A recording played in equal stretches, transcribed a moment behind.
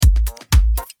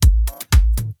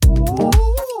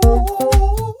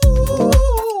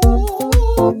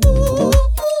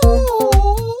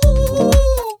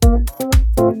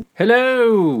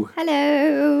Hello!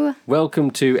 Hello! Welcome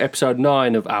to episode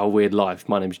 9 of Our Weird Life.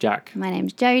 My name's Jack. My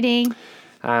name's Jodie.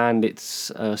 And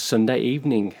it's Sunday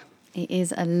evening. It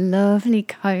is a lovely,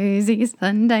 cosy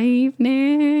Sunday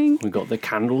evening. We've got the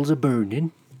candles are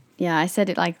burning. Yeah, I said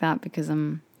it like that because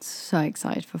I'm so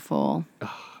excited for fall.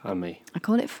 Oh, and me. I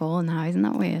call it fall now, isn't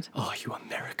that weird? Oh, you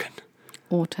American.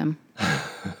 Autumn.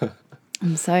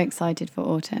 I'm so excited for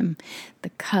autumn. The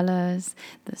colours,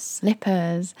 the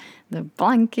slippers, the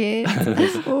blankets.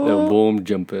 The warm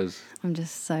jumpers. I'm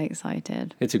just so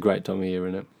excited. It's a great time of year,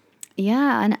 isn't it?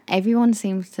 Yeah, and everyone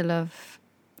seems to love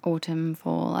autumn,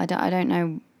 fall. I don't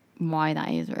know why that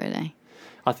is, really.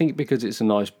 I think because it's a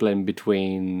nice blend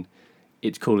between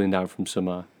it's cooling down from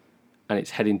summer and it's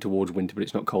heading towards winter, but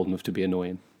it's not cold enough to be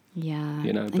annoying. Yeah,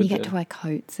 you know, and you get to wear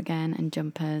coats again and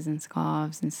jumpers and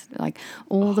scarves and like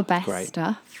all the best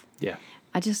stuff. Yeah.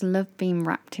 I just love being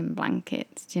wrapped in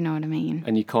blankets. Do you know what I mean?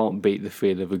 And you can't beat the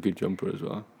feel of a good jumper as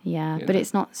well. Yeah, but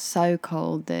it's not so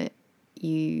cold that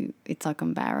it's like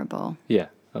unbearable. Yeah,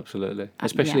 absolutely.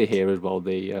 Especially here as well.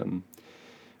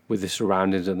 With the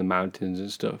surroundings and the mountains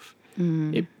and stuff,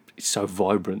 it's so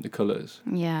vibrant, the colours.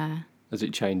 Yeah. As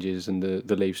it changes and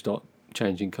the leaves start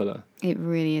changing colour. It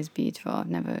really is beautiful. I've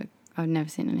never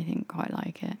seen anything quite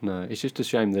like it. No, it's just a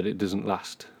shame that it doesn't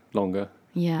last longer.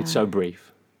 Yeah. It's so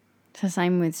brief. It's the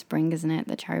same with spring, isn't it?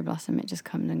 The cherry blossom, it just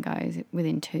comes and goes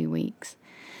within 2 weeks.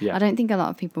 Yeah. I don't think a lot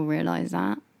of people realise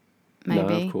that. Maybe.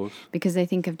 No, of course. Because they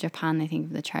think of Japan, they think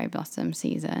of the cherry blossom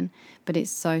season, but it's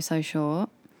so short.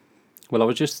 Well,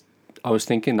 I was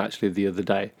thinking actually the other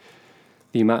day,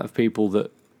 the amount of people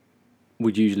that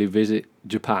would usually visit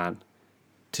Japan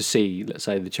to see, let's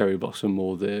say, the cherry blossom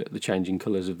or the changing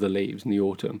colours of the leaves in the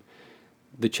autumn,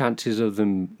 the chances of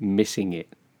them missing it,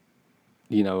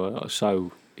 are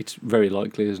so, it's very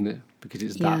likely, isn't it? Because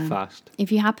it's that fast.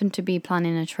 If you happen to be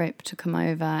planning a trip to come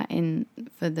over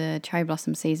for the cherry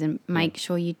blossom season, make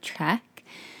sure you check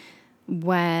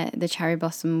where the cherry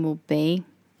blossom will be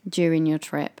during your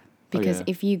trip. Because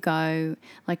if you go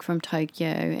like from Tokyo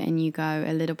and you go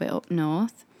a little bit up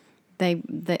north,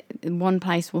 one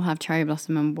place will have cherry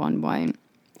blossom and one won't.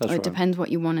 That's or it right. depends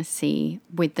what you want to see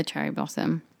with the cherry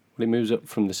blossom. Well, it moves up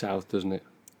from the south, doesn't it?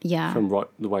 Yeah. From right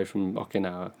the way from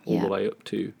Okinawa all the way up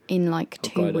to in like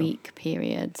Hokkaido. 2-week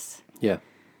periods. Yeah.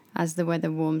 As the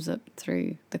weather warms up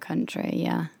through the country,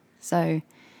 yeah. So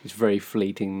it's very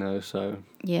fleeting though, so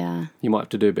yeah. You might have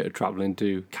to do a bit of travelling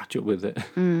to catch up with it.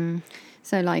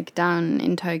 So like down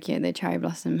in Tokyo, the cherry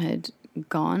blossom had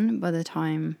gone by the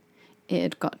time it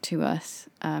had got to us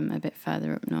a bit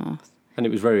further up north. And it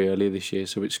was very early this year,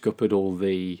 so it scuppered all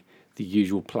the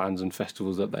usual plans and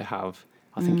festivals that they have.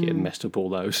 I think it had messed up all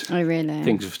those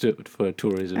things for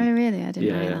tourism. Oh, really? I didn't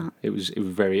know that. It was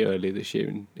very early this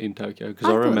year in Tokyo. Because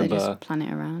I I remember thought they just plan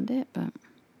it around it, but...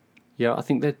 Yeah, I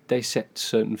think that they set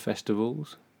certain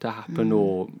festivals to happen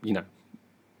or,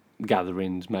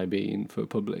 gatherings maybe for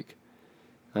public.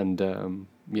 And,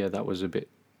 that was a bit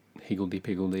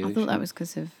higgledy-piggledy. I thought that was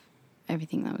because of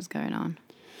everything that was going on.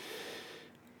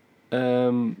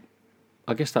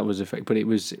 I guess that was a fact, but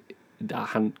I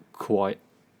hadn't quite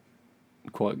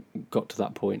got to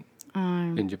that point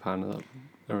in Japan, that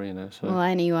arena. So. Well,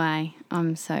 anyway,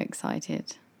 I'm so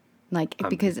excited.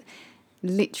 Because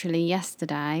literally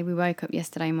yesterday, we woke up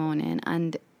yesterday morning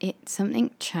and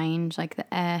something changed, like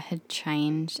the air had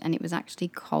changed and it was actually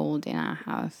cold in our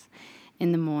house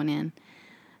in the morning.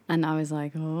 And I was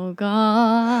like, oh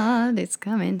God, it's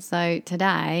coming. So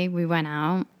today we went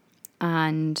out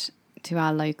and to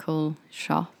our local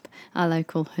shop, our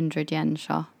local 100 yen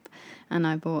shop, and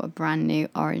I bought a brand new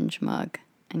orange mug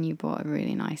and you bought a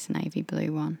really nice navy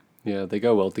blue one. Yeah, they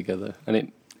go well together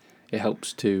and it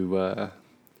helps to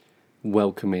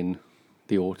welcome in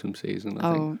the autumn season,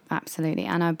 I think. Oh, absolutely.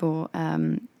 And I bought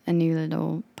a new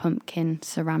little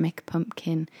ceramic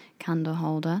pumpkin candle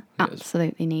holder. Yes.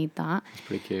 Absolutely need that. It's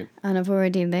pretty cute. And I've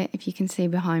already lit, if you can see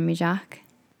behind me, Jack,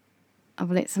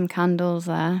 I've lit some candles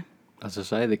there. As I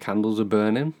say, the candles are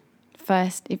burning.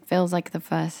 It feels like the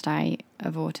first day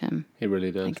of autumn. It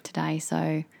really does. Like today,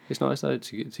 so... It's nice though,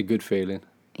 it's a good feeling.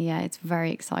 Yeah, it's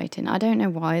very exciting. I don't know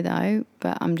why though,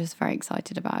 but I'm just very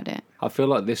excited about it. I feel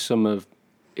like this summer,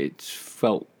 it's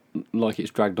felt like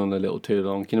it's dragged on a little too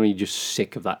long. You're just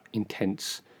sick of that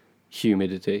intense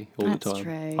humidity all the time. That's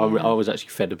true. Yeah. I was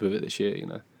actually fed up of it this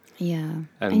year, Yeah,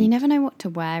 and you never know what to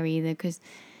wear either because,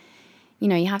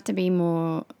 you have to be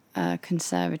more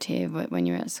conservative when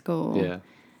you're at school. Yeah.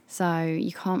 So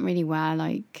you can't really wear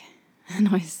like a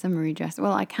nice summery dress.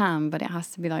 Well, I can, but it has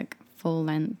to be like full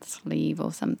length sleeve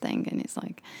or something, and it's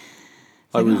like...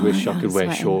 I always wish I could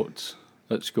wear shorts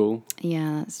at school.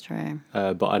 Yeah, that's true.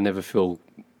 But I never feel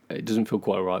it doesn't feel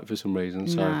quite right for some reason.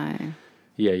 So No.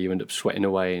 yeah, you end up sweating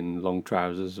away in long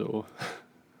trousers or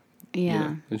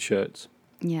Yeah. and shirts.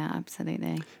 Yeah,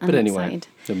 absolutely. But anyway,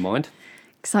 never mind.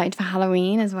 Excited for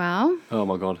Halloween as well. Oh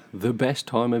my god, the best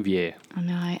time of year. I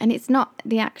know. And it's not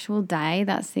the actual day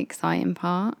that's the exciting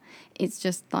part. It's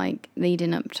just like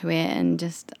leading up to it, and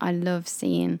just I love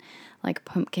seeing like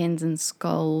pumpkins and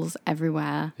skulls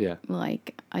everywhere. Yeah.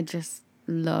 Like I just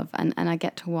love, and I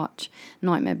get to watch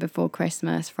Nightmare Before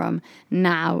Christmas from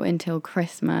now until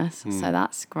Christmas. So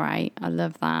that's great. I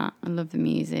love that. I love the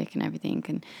music and everything,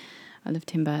 and I love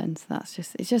Tim Burton. So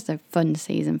it's just a fun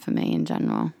season for me in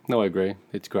general. No, I agree.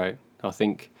 It's great. I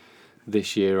think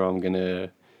this year I'm gonna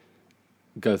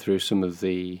go through some of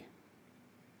the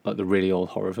really old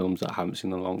horror films that I haven't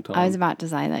seen in a long time. I was about to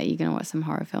say that you're going to watch some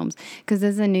horror films, because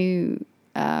there's a new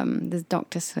there's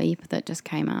Doctor Sleep that just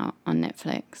came out on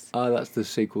Netflix. Oh, that's the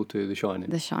sequel to The Shining.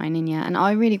 The Shining, yeah, and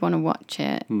I really want to watch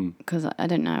it because I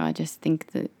don't know. I just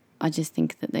think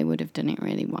that they would have done it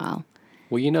really well.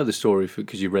 Well, you know the story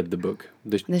because you read the book.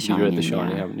 You read Shining, The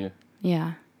Shining, yeah. haven't you?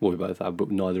 Yeah. Well, we both have, but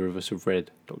neither of us have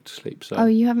read Doctor Sleep. So Oh,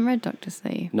 you haven't read Doctor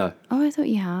Sleep? no. Oh, I thought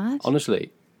you had.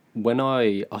 Honestly, when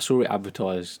I saw it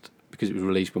advertised because it was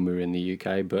released when we were in the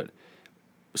UK, but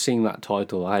seeing that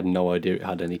title, I had no idea it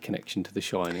had any connection to The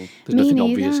Shining. There's Me nothing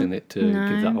neither. obvious in it to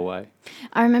give that away.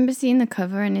 I remember seeing the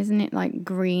cover, and isn't it like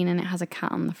green and it has a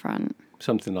cat on the front?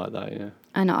 Something like that, yeah.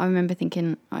 And I remember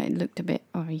thinking, it looked a bit,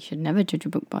 you should never judge a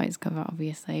book by its cover,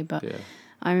 obviously, but Yeah.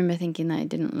 I remember thinking that it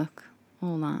didn't look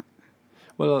all that.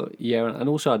 Well, yeah, and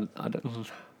also I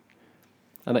don't,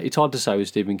 and it's hard to say with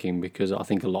Stephen King because I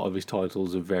think a lot of his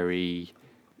titles are very,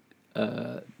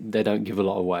 they don't give a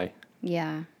lot away,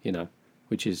 Yeah.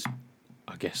 which is,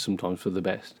 I guess, sometimes for the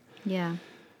best. Yeah.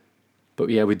 But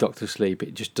yeah, with Doctor Sleep,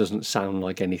 it just doesn't sound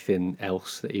like anything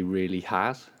else that he really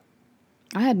has.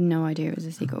 I had no idea it was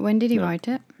a sequel. When did he No. write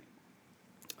it?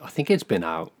 I think it's been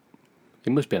out.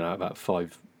 It must have been out about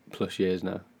 5+ years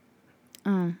now.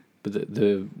 Oh. But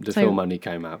the So- film only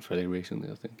came out fairly recently,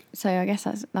 I think. So I guess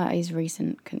that is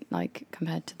recent,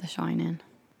 compared to The Shining.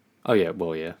 Oh yeah,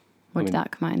 well yeah. Or did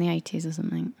that come out in the 80s or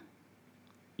something?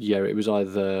 Yeah, it was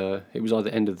either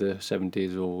end of the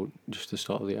 70s or just the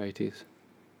start of the 80s.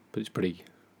 But it's pretty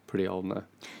old now.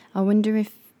 I wonder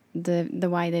if the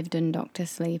way they've done Doctor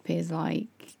Sleep is like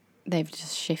they've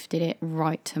just shifted it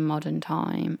right to modern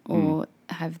time, or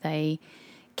have they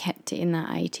kept it in that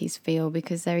 80s feel?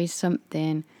 Because there is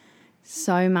something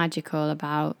so magical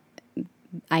about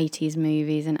 80s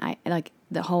movies and like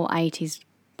the whole 80s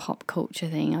pop culture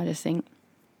thing. I just think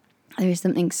there is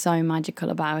something so magical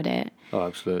about it. Oh,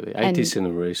 absolutely. 80s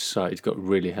cinema is so,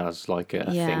 really has like a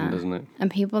thing, doesn't it?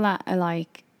 And people that are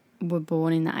like were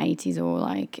born in the 80s or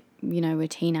like, were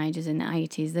teenagers in the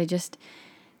 80s,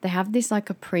 they have this like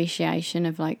appreciation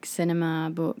of like cinema,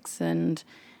 books and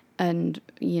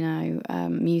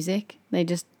music. They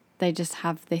just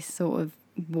have this sort of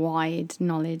wide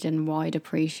knowledge and wide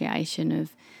appreciation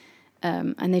of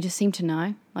and they just seem to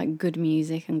know like good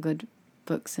music and good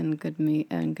books and good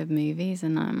movies,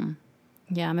 and I'm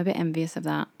a bit envious of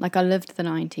that. Like I loved the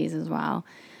 90s as well,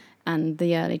 and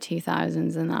the early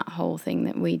 2000s, and that whole thing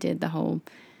that we did, the whole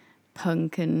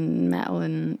punk and metal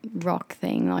and rock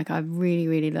thing. Like I really,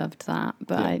 really loved that,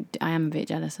 but Yeah. I am a bit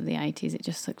jealous of the 80s. It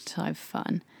just looked so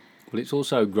fun. Well, it's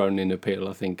also grown in appeal,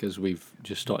 I think, as we've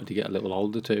just started to get a little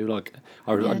older too. Like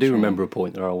I Yeah, do true. remember a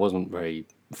point where I wasn't very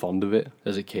fond of it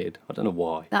as a kid. I don't know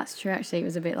why. That's true, actually. It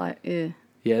was a bit like, ugh.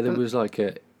 Yeah, there was like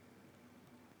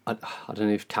I don't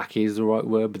know if tacky is the right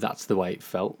word, but that's the way it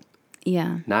felt.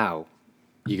 Yeah. Now,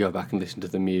 you go back and listen to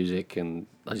the music, and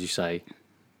as you say,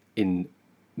 in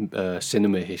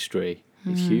cinema history,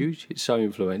 it's huge. It's so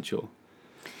influential.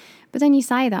 But then you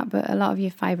say that, but a lot of your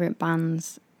favourite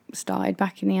bands started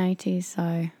back in the 80s,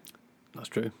 so... That's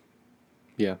true.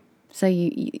 Yeah. So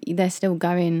they're still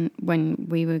going when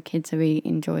we were kids, so we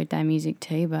enjoyed their music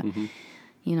too, but,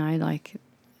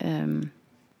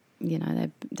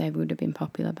 they would have been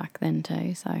popular back then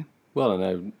too, so... Well, I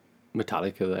know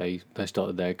Metallica, they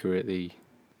started their career at the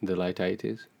late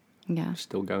 80s. Yeah.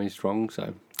 Still going strong,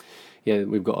 so... Yeah,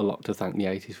 we've got a lot to thank the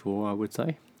 80s for, I would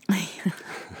say.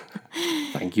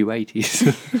 Thank you,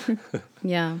 80s.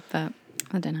 Yeah, but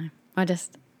I don't know. I'm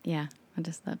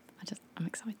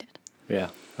excited. Yeah,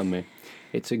 I mean,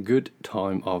 it's a good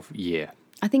time of year.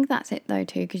 I think that's it though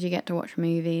too, because you get to watch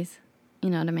movies. You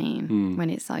know what I mean? When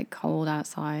it's like cold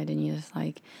outside and you're just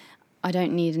like, I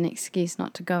don't need an excuse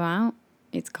not to go out.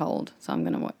 It's cold, so I'm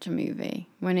going to watch a movie.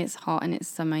 When it's hot and it's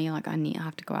summer, you're like, I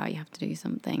have to go out, you have to do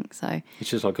something. So It's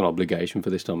just like an obligation for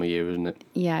this time of year, isn't it?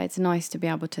 yeah, it's nice to be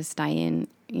able to stay in,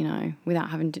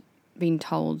 without having to being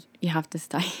told you have to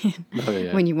stay in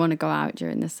when you want to go out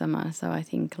during the summer. So I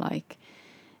think like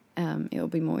it'll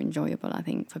be more enjoyable, I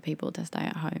think, for people to stay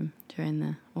at home during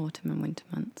the autumn and winter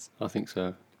months. I think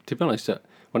so. To be honest,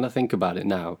 when I think about it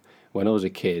now, when I was a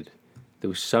kid, there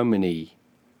were so many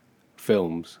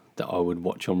films that I would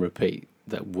watch on repeat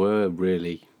that were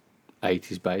really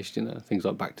 80s based, you know, things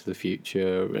like Back to the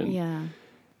Future and Yeah.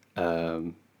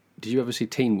 Did you ever see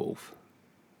Teen Wolf?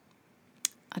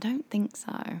 I don't think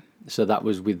so. So that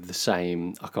was with the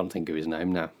same, I can't think of his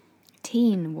name now.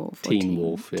 Teen Wolf. Teen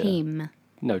Wolf, yeah. Team.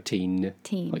 No, teen.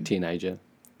 Teen. Like teenager.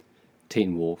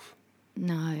 Teen Wolf.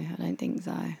 No, I don't think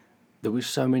so. There were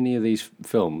so many of these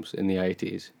films in the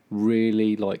 80s,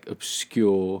 really like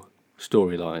obscure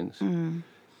storylines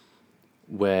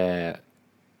where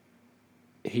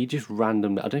he just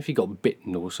randomly, I don't know if he got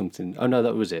bitten or something. Oh no,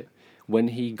 that was it. When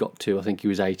he got to, I think he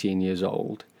was 18 years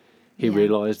old, he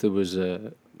realised there was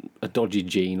a dodgy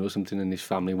gene or something in his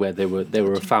family where they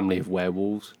were a family of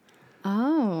werewolves.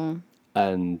 Oh.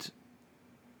 And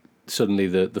suddenly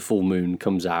the full moon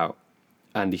comes out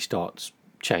and he starts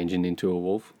changing into a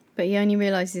wolf. But he only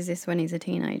realises this when he's a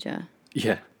teenager.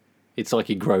 Yeah. It's like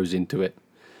he grows into it.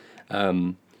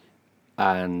 And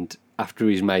after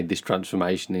he's made this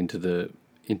transformation into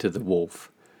the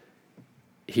wolf,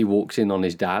 he walks in on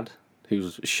his dad,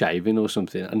 who's shaving or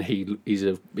something, and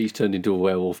he's turned into a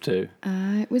werewolf too.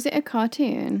 Was it a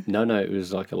cartoon? No, it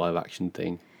was like a live action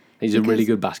thing. He's a really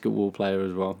good basketball player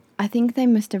as well. I think they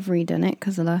must have redone it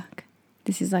because look,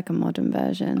 this is like a modern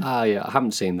version. Yeah, I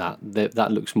haven't seen that.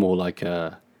 That looks more like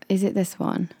a Is it this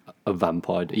one?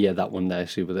 vampire. Yeah, that one there,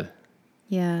 see with the.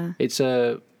 Yeah. It's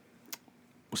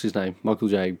what's his name? Michael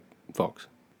J. Fox.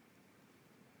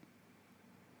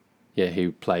 Yeah, he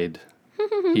played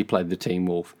the Teen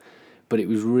Wolf, but it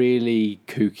was really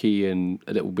kooky and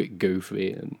a little bit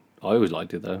goofy, and I always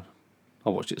liked it though. I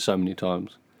watched it so many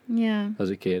times Yeah. as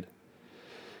a kid.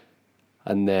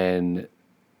 And then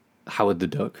Howard the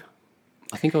Duck.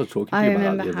 I think I was talking to you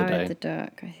about that the other day. Howard the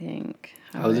Duck, I think.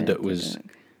 Howard the Duck was,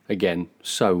 again,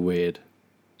 so weird.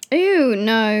 Ooh,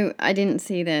 no, I didn't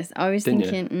see this. I was Didn't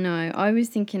thinking, no, I was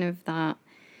thinking of that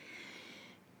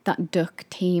duck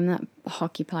team, that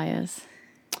hockey players.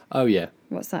 Oh, yeah.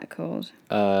 What's that called?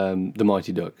 The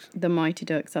Mighty Ducks. The Mighty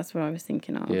Ducks, that's what I was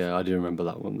thinking of. Yeah, I do remember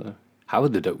that one, though.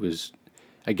 Howard the Duck was,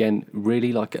 again,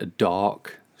 really like a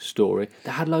dark story.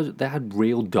 They had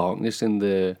real darkness in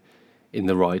the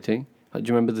writing. Like, do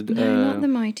you remember the... No, not the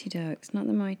Mighty Ducks, not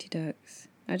the Mighty Ducks.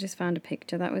 I just found a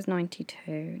picture. That was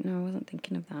 92. No, I wasn't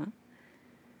thinking of that.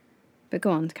 But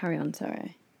go on, carry on,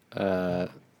 sorry.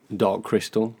 Dark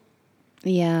Crystal.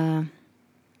 Yeah.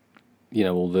 You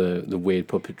know, all the weird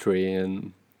puppetry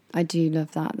and... I do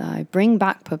love that, though. Bring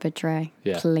back puppetry,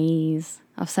 Yeah. please.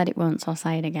 I've said it once, I'll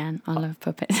say it again. I love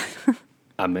puppets.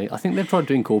 I mean, I think they've tried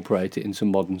to incorporate it in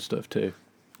some modern stuff too,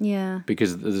 Yeah.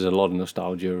 because there's a lot of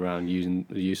nostalgia around using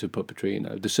the use of puppetry. You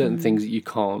know, there's certain things that you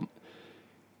can't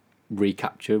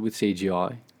recapture with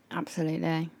CGI.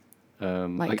 Absolutely.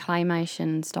 Like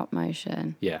claymation, stop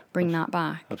motion. Yeah. Bring that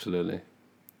back. Absolutely.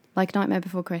 Like Nightmare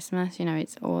Before Christmas, you know,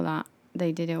 it's all that.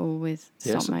 They did it all with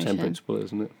Yeah, stop it's the same motion. principle,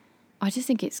 isn't it? I just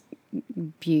think it's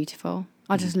beautiful.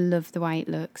 I just love the way it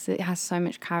looks. It has so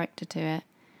much character to it.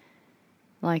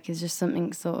 Like, it's just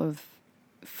something sort of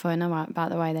fun about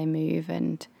the way they move,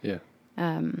 and Yeah.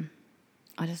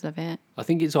 I just love it. I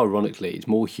think it's ironically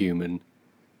more human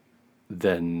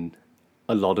than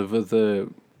a lot of other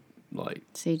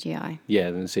CGI.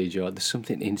 than CGI. There's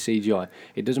something in CGI.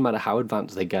 It doesn't matter how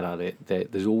advanced they get at it.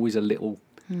 There's always a little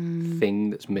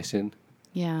thing that's missing.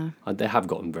 Yeah. And they have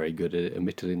gotten very good at it,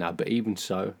 admittedly now, but even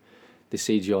so, the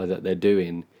CGI that they're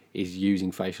doing is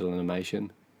using facial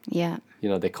animation. Yeah. You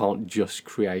know, they can't just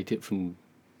create it from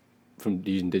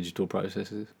using digital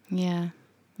processes. Yeah.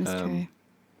 That's true.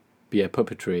 But yeah,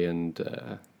 puppetry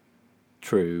and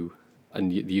true,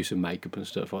 and the use of makeup and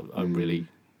stuff,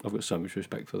 I've got so much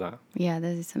respect for that. Yeah,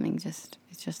 there's something it's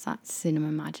just that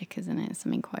cinema magic, isn't it?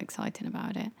 Something quite exciting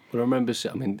about it. But I remember,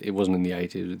 it wasn't in the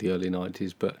 80s, it was the early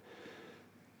 90s, but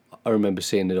I remember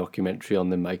seeing a documentary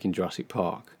on them making Jurassic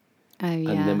Park. Oh,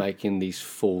 yeah. And they're making these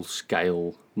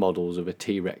full-scale models of a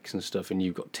T-Rex and stuff, and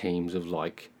you've got teams of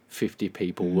like 50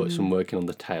 people, some working on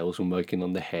the tail, some working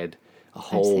on the head, a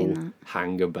whole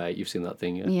hangar bay. You've seen that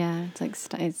thing, yeah? Yeah, it's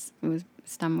like it was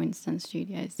Stan Winston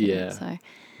Studios. So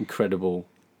incredible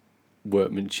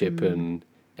workmanship and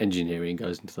engineering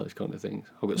goes into those kind of things.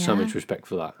 I've got so much respect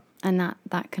for that. And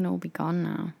that can all be gone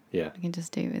now. Yeah. You can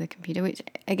just do it with a computer, which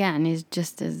again is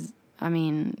just as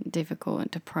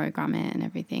difficult to program it and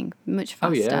everything. Much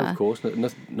faster. Oh yeah, of course.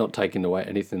 Not taking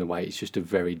anything away. It's just a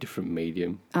very different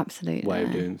medium. Absolutely. Way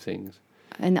of doing things.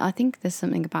 And I think there's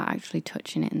something about actually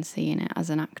touching it and seeing it as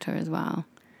an actor as well.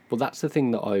 Well, that's the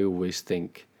thing that I always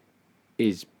think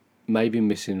is maybe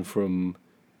missing from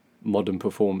modern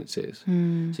performances.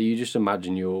 So you just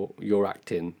imagine you're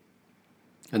acting,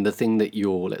 and the thing that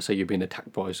let's say you're being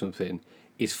attacked by something,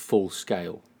 is full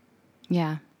scale.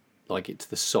 Yeah. Like it's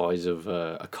the size of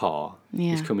a car.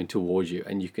 Yeah. It's coming towards you,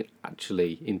 and you can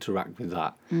actually interact with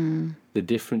that. The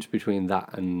difference between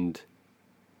that and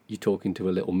you talking to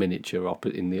a little miniature up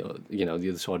in the the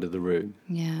other side of the room,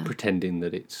 Yeah. pretending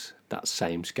that it's that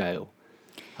same scale.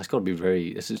 That's got to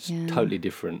be it's totally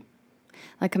different.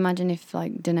 Like, imagine if,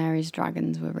 like, Daenerys'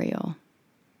 dragons were real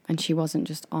and she wasn't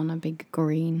just on a big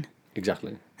green...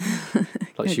 Exactly.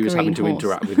 Like A she was having green to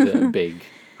horse. interact with a big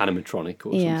animatronic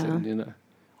or Yeah. something,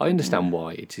 I understand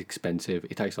why it's expensive.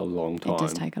 It takes a long time. It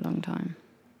does take a long time.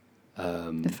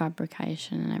 The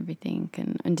fabrication and everything,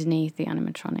 and underneath the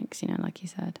animatronics, like you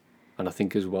said. And I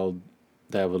think as well,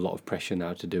 they have a lot of pressure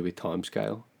now to do with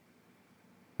timescale.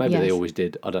 Maybe they Yes. always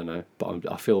did, I don't know.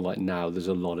 But I feel like now there's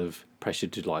a lot of pressure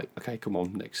to like, okay, come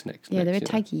on, next. Yeah, they would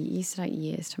next, it used to take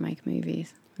years to make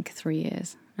movies, like 3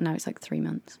 years, and now it's like 3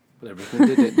 months. But everything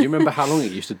did it. Do you remember how long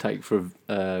it used to take for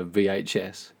a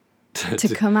VHS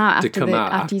To come out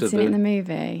after you'd seen it in the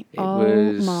movie?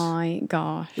 was- My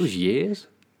gosh. It was years.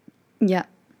 Yeah.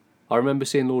 I remember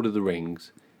seeing Lord of the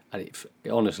Rings, and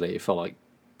honestly, it felt like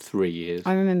 3 years.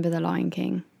 I remember The Lion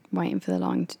King, waiting for The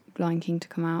Lion King to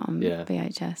come out on Yeah.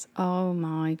 VHS. Oh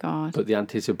my God. But the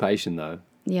anticipation, though,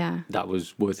 Yeah, that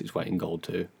was worth its weight in gold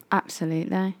too.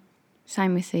 absolutely.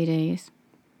 Same with CDs.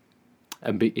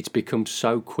 And it's become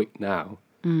so quick now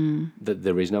that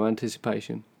there is no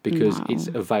anticipation because No. it's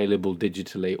available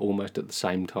digitally almost at the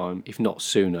same time, if not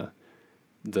sooner,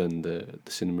 than the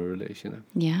cinema release.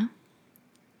 Yeah.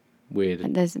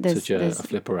 Weird. There's Such a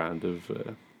flip around of.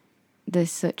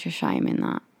 there's such a shame in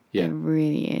that. Yeah. There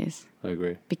really is. I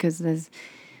agree. Because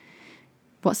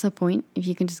what's the point if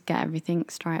you can just get everything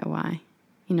straight away?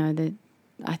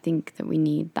 I think that we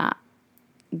need that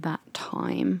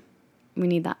time. We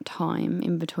need that time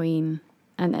in between,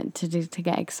 and then to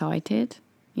get excited.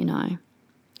 I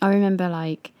remember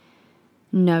like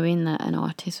knowing that an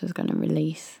artist was going to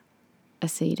release a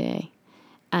CD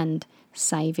and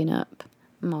saving up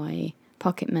my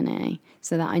pocket money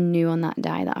so that I knew on that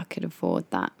day that I could afford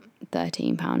that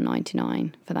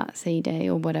 £13.99 for that CD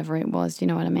or whatever it was. Do you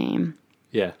know what I mean?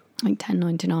 Yeah. Like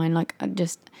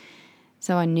 $10.99.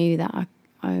 So I knew that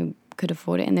I could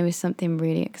afford it, and there was something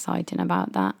really exciting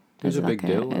about that. It was a big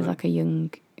deal. As like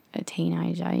a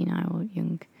teenager, or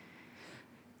young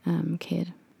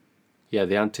kid. Yeah,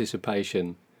 the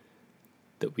anticipation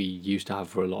that we used to have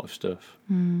for a lot of stuff.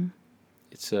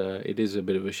 It is a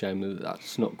bit of a shame that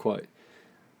that's not quite.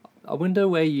 I wonder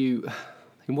in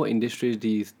what industries do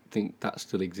you think that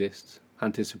still exists?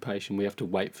 Anticipation. We have to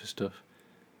wait for stuff.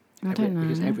 I don't know.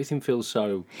 Because everything feels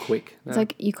so quick now. It's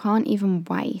like you can't even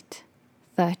wait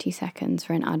 30 seconds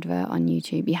for an advert on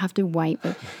YouTube. You have to wait.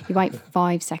 You wait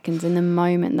 5 seconds, and the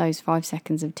moment those 5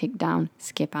 seconds have ticked down,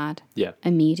 skip ad. Yeah.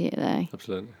 Immediately.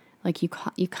 Absolutely. Like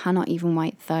you cannot even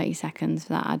wait 30 seconds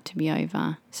for that ad to be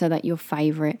over so that your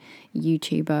favourite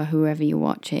YouTuber, whoever you're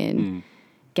watching,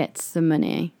 gets the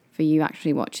money for you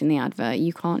actually watching the advert.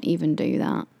 You can't even do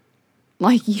that.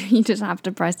 Like, you just have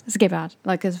to press skip ad,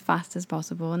 like, as fast as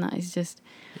possible, and that is just...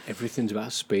 Everything's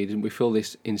about speed, and we feel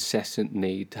this incessant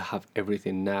need to have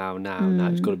everything now.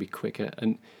 It's got to be quicker.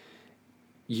 And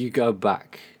you go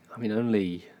back,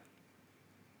 only...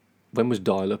 When was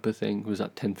dial-up a thing? Was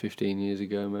that 10, 15 years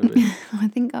ago, maybe? I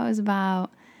think I was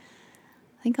about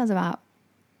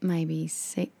maybe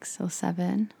 6 or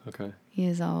 7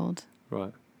 years old.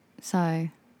 Right. So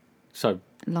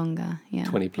longer, yeah.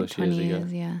 20 plus 20 years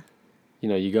ago. Yeah.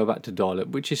 You go back to dial-up,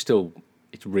 which is still,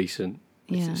 it's recent.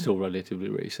 Yeah. It's still relatively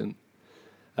recent.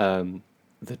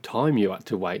 The time you had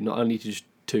to wait, not only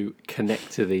to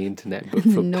connect to the internet, but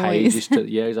for Noise. pages to,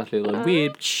 yeah, exactly, like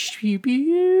weird,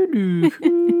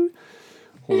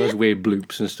 all those weird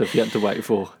bloops and stuff you had to wait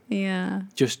for. Yeah.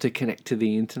 Just to connect to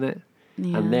the internet.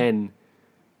 Yeah. And then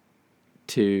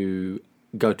to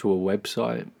go to a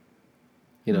website,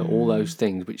 all those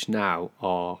things which now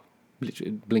are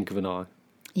literally blink of an eye.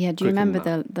 Yeah, do you quicker than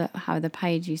remember how the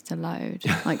page used to load,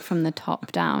 like from the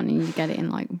top down, and you get it in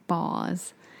like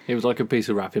bars? It was like a piece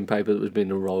of wrapping paper that was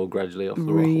being rolled gradually off the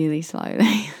roll. Really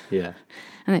slowly. Yeah.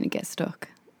 And then it gets stuck.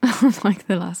 Like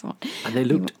the last one. And they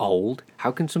looked old.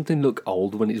 How can something look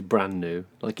old when it's brand new?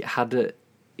 Like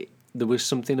there was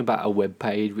something about a web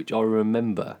page which I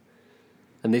remember,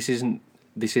 and this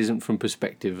isn't from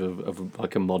perspective of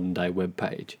like a modern day web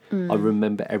page. I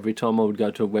remember every time I would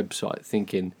go to a website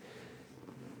thinking,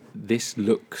 this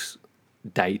looks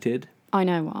dated. I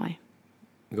know why.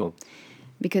 Go on.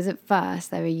 Because at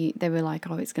first they were like,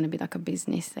 oh, it's going to be like a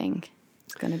business thing.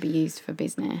 It's going to be used for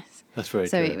business. That's very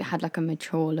so true. it had like a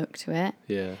mature look to it.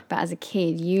 Yeah. But as a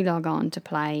kid, you log on to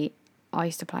play. I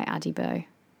used to play Addy Boo.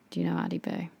 Do you know Addy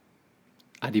Boo?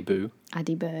 Addy Boo.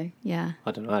 Addy Boo, yeah.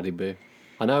 I don't know Addy Boo.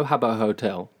 I know Habbo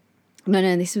Hotel. No,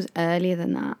 this was earlier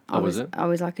than that. Was it? I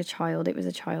was like a child. It was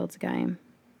a child's game.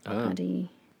 Oh. Addy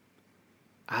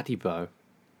Addy-bo.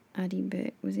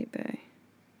 Boo. Was it Boo?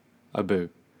 A boo.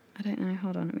 I don't know.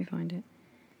 Hold on, let me find it.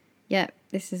 Yeah,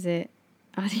 this is it.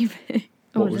 Addy Boo.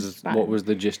 What was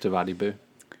the gist of Addy Boo?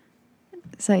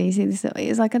 So you see this,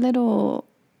 it's like a little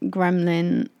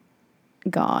gremlin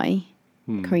guy,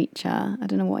 creature. I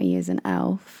don't know what he is, an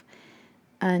elf.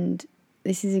 And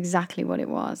this is exactly what it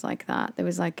was, like that. There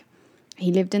was like,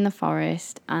 he lived in the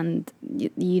forest and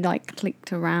you like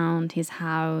clicked around his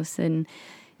house and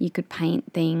you could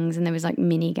paint things and there was like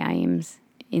mini games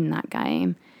in that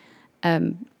game.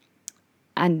 And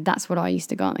that's what I used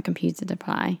to go on the computer to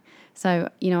play. So,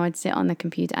 I'd sit on the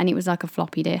computer and it was like a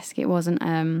floppy disk. It wasn't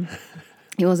a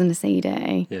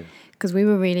CD. Yeah. Because we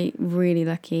were really, really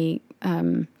lucky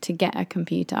to get a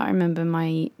computer. I remember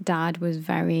my dad was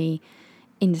very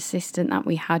insistent that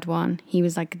we had one. He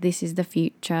was like, this is the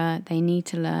future. They need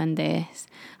to learn this.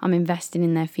 I'm investing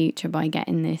in their future by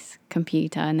getting this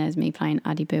computer. And there's me playing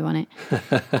Addy Boo on it.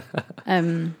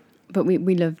 But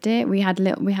we loved it. We had a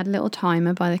little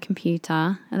timer by the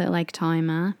computer, a little like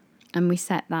timer. And we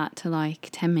set that to like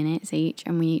 10 minutes each.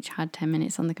 And we each had 10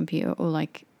 minutes on the computer or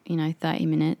like, 30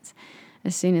 minutes.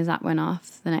 As soon as that went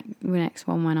off, the next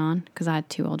one went on. Because I have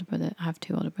two older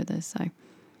brothers, so I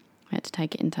had to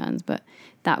take it in turns. But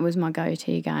that was my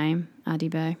go-to game, Addy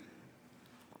Boo.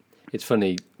 It's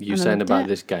funny, you saying about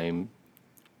this game,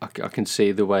 I can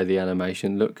see the way the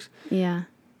animation looks. Yeah.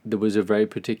 There was a very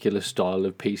particular style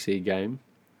of PC game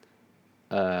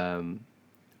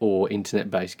or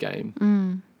internet-based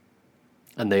game.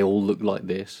 And they all looked like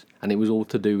this. And it was all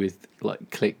to do with,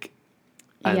 like, click.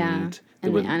 And they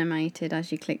animated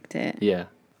as you clicked it. Yeah.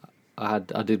 I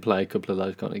did play a couple of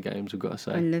those kind of games, I've got to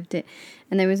say. I loved it.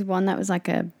 And there was one that was like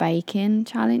a baking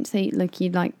challenge. So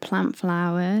you'd like plant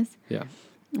flowers. Yeah.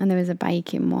 And there was a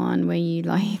baking one where you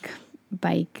like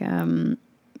bake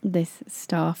this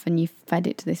stuff and you fed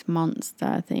it to this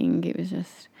monster thing. It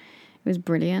was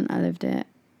brilliant. I loved it.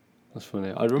 That's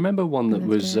funny. I remember one that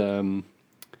was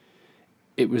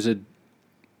it was a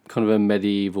kind of a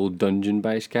medieval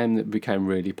dungeon-based game that became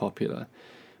really popular.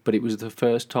 But it was the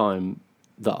first time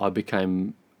that I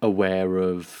became aware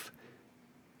of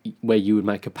where you would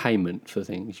make a payment for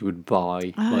things. You would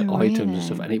buy items and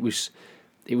stuff. And it was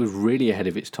really ahead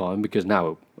of its time because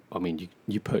now, I mean,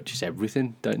 you purchase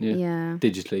everything, don't you? Yeah.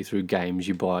 Digitally through games,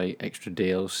 you buy extra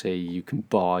DLC, you can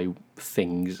buy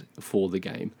things for the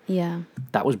game. Yeah.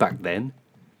 That was back then.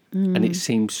 And it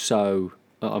seems so...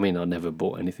 I mean, I never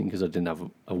bought anything because I didn't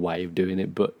have a way of doing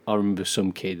it, but I remember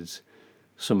some kids,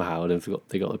 somehow, I don't know if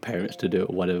they got their parents to do it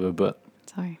or whatever, but...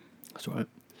 Sorry. That's all right.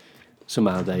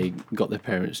 Somehow they got their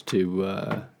parents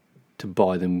to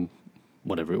buy them,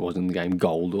 whatever it was in the game,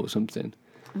 gold or something.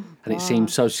 And it seemed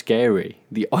so scary,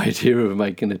 the idea of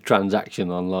making a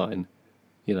transaction online,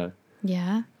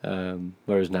 Yeah.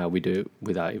 Whereas now we do it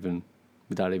without even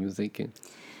thinking.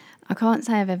 I can't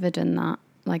say I've ever done that,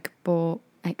 like bought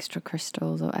extra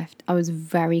crystals or I was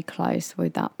very close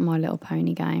with that My Little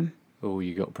Pony game. Oh,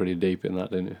 you got pretty deep in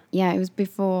that, didn't you? Yeah, it was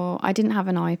before. I didn't have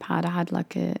an iPad. I had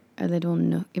like a little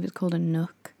Nook. It was called a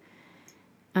Nook.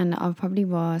 And I probably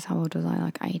was, how old was I?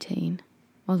 Like 18.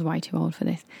 I was way too old for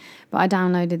this. But I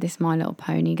downloaded this My Little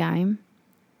Pony game.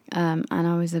 And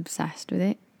I was obsessed with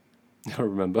it. I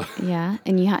remember. Yeah.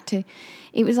 And you had to,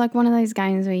 it was like one of those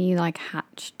games where you like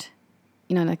hatched,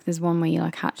 like there's one where you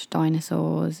like hatch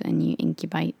dinosaurs and you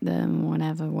incubate them,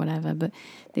 whatever. But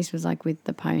this was like with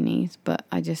the ponies. But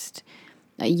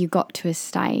you got to a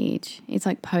stage, it's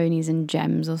like Ponies and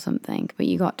Gems or something, but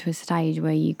you got to a stage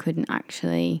where you couldn't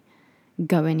actually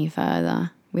go any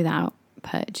further without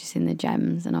purchasing the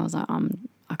gems. And I was like,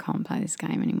 I can't play this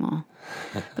game anymore.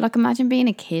 But like imagine being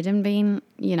a kid and being,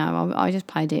 I just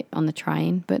played it on the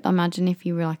train. But imagine if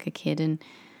you were like a kid and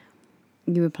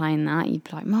you were playing that, you'd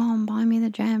be like, Mom, buy me the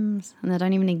gems. And they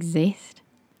don't even exist.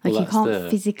 Like you can't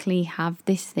physically have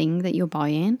this thing that you're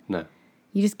buying. No.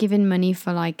 You're just giving money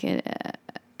for like an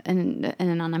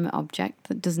inanimate object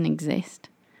that doesn't exist.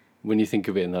 When you think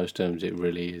of it in those terms, it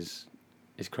really is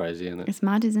crazy, isn't it? It's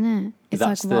mad, isn't it? It's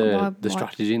that's like the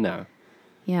strategy now.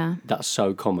 Yeah. That's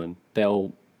so common.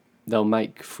 They'll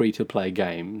make free-to-play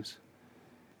games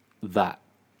that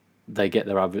they get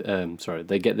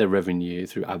their revenue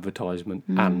through advertisement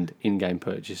and in-game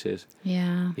purchases.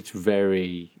 Yeah. It's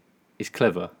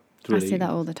clever. It's I really, see that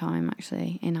all the time,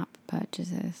 actually, in-app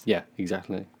purchases. Yeah,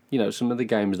 exactly. You know, some of the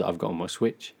games that I've got on my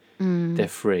Switch, they're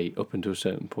free up until a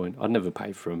certain point. I'd never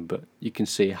pay for them, but you can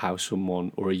see how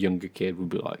someone or a younger kid would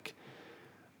be like,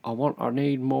 I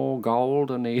need more gold.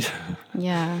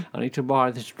 Yeah. I need to buy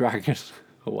this dragon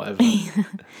or whatever.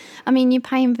 I mean, you're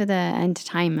paying for the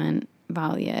entertainment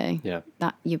value. Yeah.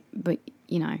 But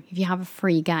you know, if you have a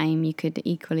free game, you could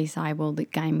equally say, well, the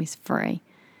game is free,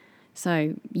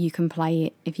 so you can play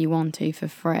it if you want to for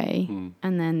free,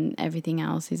 and then everything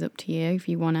else is up to you. If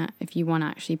you wanna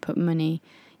actually put money,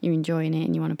 you're enjoying it,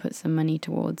 and you want to put some money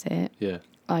towards it. Yeah.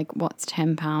 Like, what's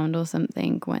 £10 or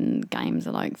something when games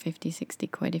are like 50, 60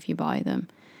 quid if you buy them?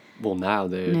 Well, now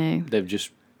they've just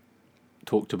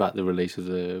talked about the release of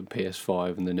the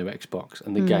PS5 and the new Xbox,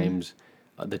 and the games,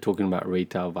 they're talking about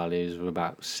retail values of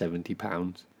about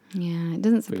 £70. Yeah, it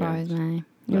doesn't surprise me.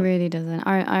 It No. really doesn't.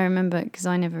 I remember, because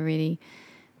I never really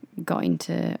got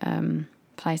into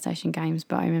PlayStation games,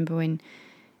 but I remember when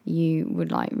you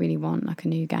would like really want like a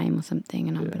new game or something,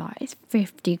 and I'd be like, it's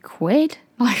 50 quid.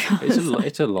 Like,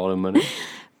 It's a lot of money.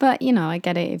 But you know, I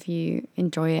get it if you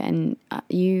enjoy it, and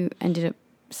you ended up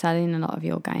selling a lot of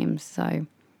your games, so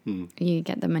you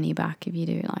get the money back if you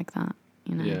do it like that.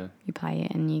 You know, Yeah. you play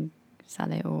it and you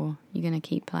sell it, or you're going to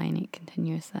keep playing it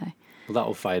continuously. Well,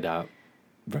 that'll fade out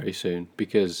very soon,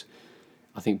 because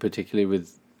I think particularly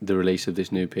with the release of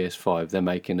this new PS5, they're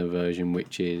making a version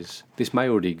which is, this may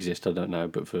already exist, I don't know,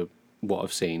 but for what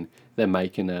I've seen, they're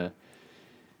making a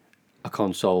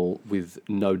console with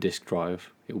no disc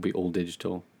drive. It will be all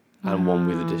digital, and one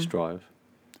with a disc drive.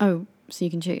 Oh, so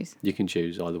you can choose. You can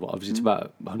choose either one. Obviously, it's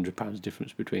about £100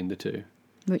 difference between the two.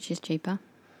 Which is cheaper?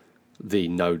 The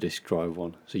no disc drive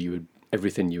one. So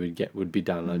everything you would get would be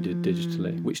downloaded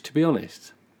digitally. Which, to be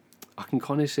honest, I can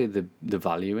kind of see the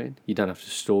value in. You don't have to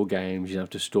store games. You don't have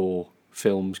to store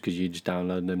films, because you just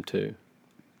download them too.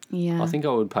 Yeah. I think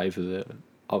I would pay for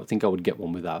I think I would get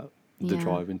one without the Yeah.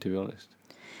 driving, to be honest.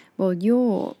 Well,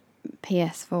 your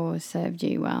PS4 has served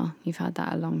you well. You've had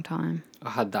that a long time.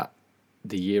 I had that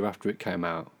the year after it came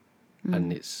out,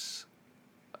 and it's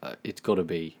got to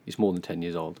be, it's more than 10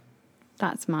 years old.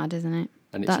 That's mad, isn't it?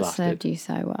 And it's That lasted. served you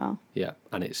so well. Yeah,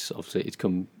 and it's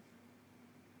come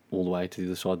all the way to the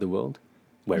other side of the world,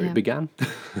 where Yeah. it began,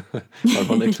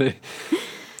 ironically.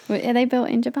 Wait, are they built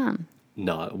in Japan?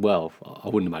 No, well, I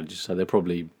wouldn't imagine so. They're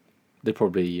probably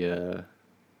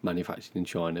manufactured in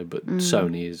China, but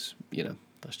Sony is,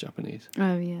 that's Japanese.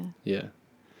 Oh, yeah. Yeah.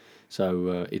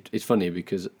 So it's funny,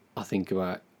 because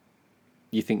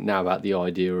you think now about the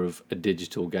idea of a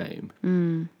digital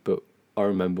game, but I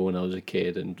remember when I was a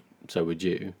kid, and so would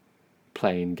you,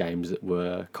 playing games that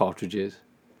were cartridges,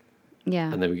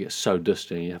 Yeah. and they would get so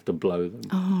dusty and you have to blow them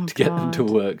Oh, to get them to God.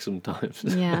 work sometimes.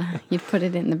 Yeah. You'd put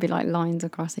it in, there'd be like lines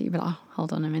across it. You'd be like, oh,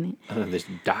 hold on a minute. And then this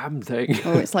damn thing.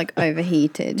 Or it's like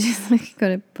overheated. Just like you've got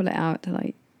to pull it out to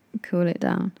like cool it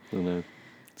down. I know.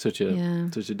 Such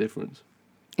a difference.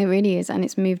 It really is. And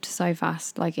it's moved so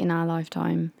fast. Like in our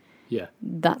lifetime, Yeah.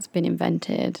 that's been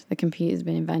invented. The computer's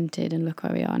been invented, and look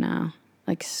where we are now.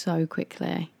 Like so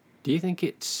quickly. Do you think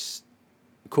it's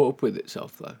caught up with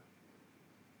itself, though?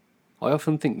 I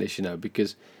often think this,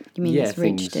 because... You mean it's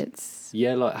reached its...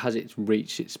 Yeah, like, has it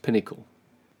reached its pinnacle?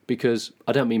 Because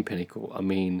I don't mean pinnacle. I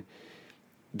mean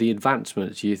the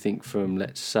advancements, you think, from,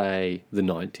 let's say, the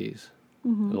 90s,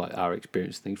 like our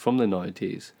experience thing, from the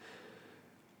 90s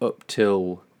up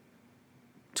till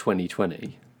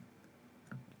 2020,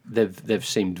 they've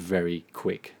seemed very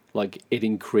quick. Like, it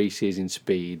increases in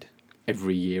speed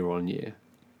every year on year.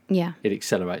 Yeah. It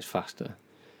accelerates faster.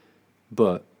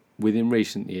 But within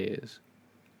recent years,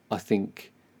 I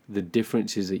think the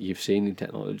differences that you've seen in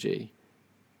technology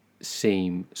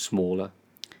seem smaller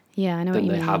Yeah, I know what than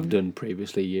you they mean. have done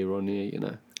previously year on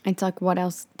year, It's like, what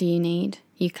else do you need?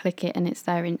 You click it and it's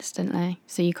there instantly.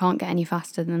 So you can't get any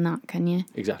faster than that, can you?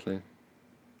 Exactly.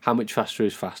 How much faster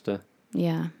is faster?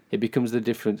 Yeah. It becomes the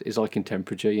difference. It's like in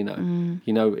temperature,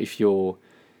 if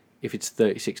it's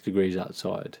 36 degrees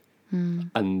outside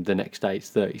and the next day it's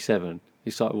 37,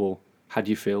 it's like, well, how do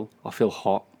you feel? I feel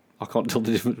hot. I can't tell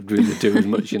the difference between the two as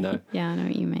much, Yeah, I know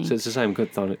what you mean. So it's the same kind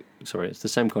of it's the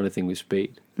same kind of thing with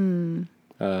speed. But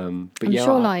I'm yeah,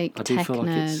 sure I do tech feel like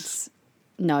nerds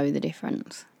know the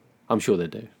difference. I'm sure they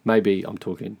do. Maybe I'm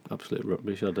talking absolute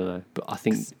rubbish. I don't know, but I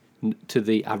think to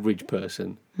the average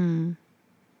person,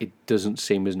 it doesn't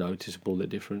seem as noticeable, the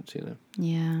difference.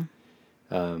 Yeah.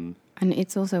 Um, And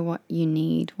it's also what you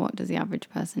need. What does the average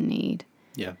person need?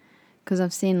 yeah. Because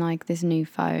I've seen like this new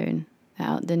phone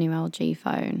the new LG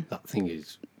phone. That thing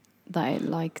is... That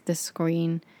like the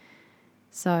screen.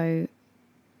 So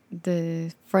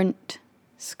the front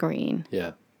screen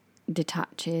Yeah.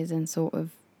 detaches and sort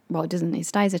of, well, it doesn't, it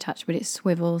stays attached, but it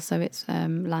swivels, so it's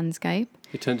landscape.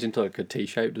 It turns into like a T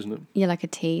shape, doesn't it? Yeah, like a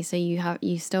T. So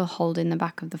you still hold in the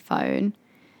back of the phone,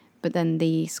 but then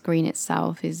the screen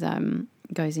itself is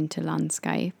goes into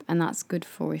landscape, and that's good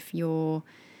for if you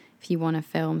want to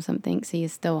film something, so you're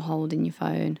still holding your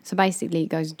phone. So basically, it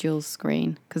goes dual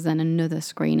screen because then another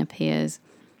screen appears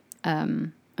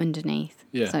underneath.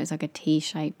 Yeah. So it's like a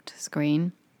T-shaped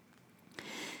screen.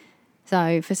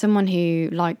 So for someone who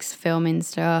likes filming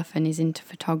stuff and is into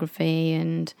photography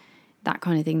and that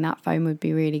kind of thing, that phone would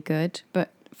be really good.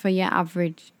 But for your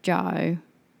average Joe,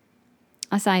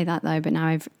 I say that though, but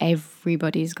now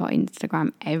everybody's got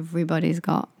Instagram, everybody's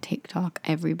got TikTok,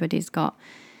 everybody's got...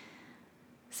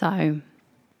 So,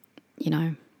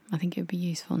 I think it would be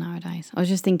useful nowadays. I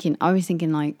was thinking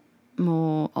like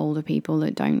more older people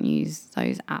that don't use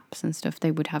those apps and stuff,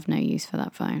 they would have no use for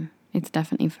that phone. It's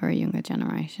definitely for a younger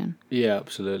generation. Yeah,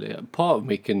 absolutely. Part of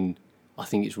me I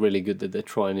think it's really good that they're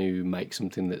trying to make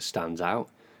something that stands out.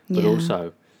 But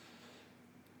also,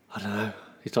 I don't know,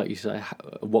 it's like you say,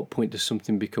 at what point does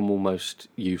something become almost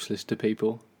useless to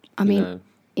people? I mean,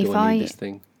 do I need this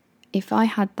thing? If I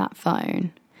had that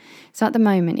phone, so at the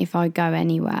moment, if I go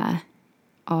anywhere,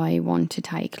 I want to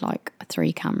take like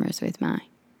 3 cameras with me.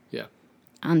 Yeah.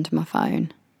 And my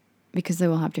phone, because they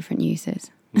will have different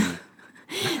uses.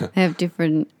 They have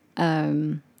different,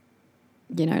 like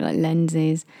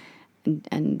lenses,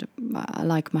 and I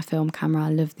like my film camera. I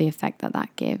love the effect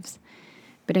that gives.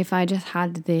 But if I just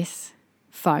had this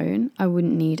phone, I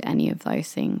wouldn't need any of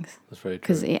those things. That's very true.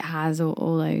 Because it has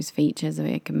all those features of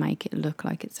it can make it look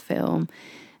like it's film.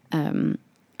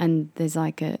 And there's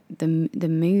like the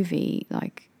movie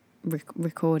like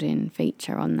recording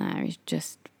feature on there is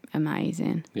just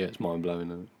amazing. Yeah, it's mind blowing,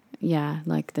 isn't it? Yeah,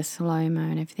 like the slow-mo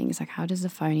and everything. It's like, how does the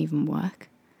phone even work?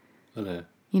 I know.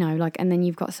 And then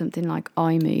you've got something like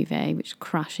iMovie, which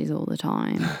crashes all the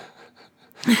time.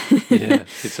 Yeah,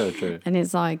 it's so true. And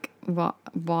it's like,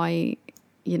 why,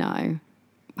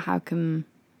 how come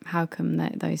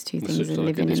those two things are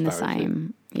living in the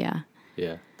same? Yeah.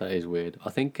 Yeah, that is weird. I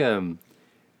think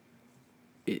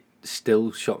it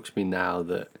still shocks me now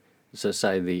that, let's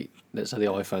say the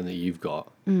iPhone that you've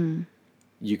got,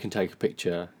 you can take a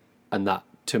picture, and that,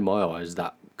 to my eyes,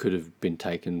 that could have been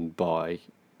taken by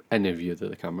any of the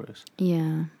other cameras.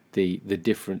 Yeah. The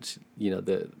difference,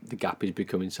 the gap is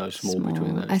becoming so small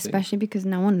between those especially things. Because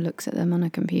no one looks at them on a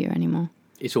computer anymore.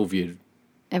 It's all viewed.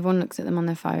 Everyone looks at them on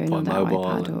their phone by or their mobile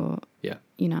iPad or yeah.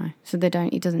 So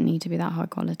it doesn't need to be that high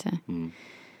quality.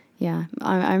 Yeah,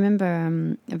 I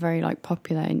remember a very like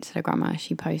popular Instagrammer.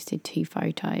 She posted 2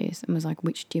 photos and was like,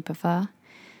 "Which do you prefer,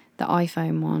 the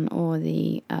iPhone one or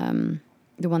the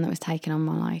one that was taken on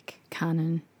my like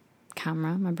Canon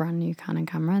camera, my brand new Canon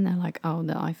camera?" And they're like, "Oh,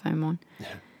 the iPhone one."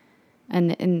 Yeah.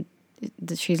 And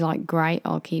she's like, "Great,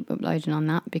 I'll keep uploading on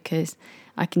that because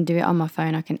I can do it on my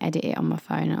phone. I can edit it on my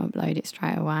phone and upload it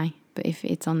straight away. But if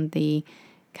it's on the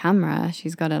camera,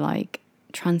 she's got to like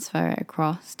transfer it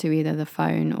across to either the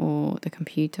phone or the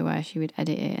computer where she would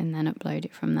edit it and then upload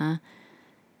it from there."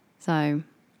 So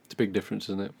it's a big difference,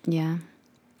 isn't it? Yeah.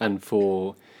 And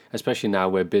especially now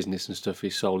where business and stuff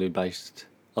is solely based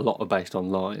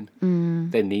online,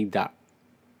 they need that.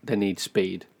 They need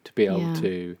speed to be able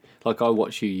to, like I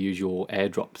watch you use your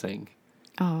AirDrop thing.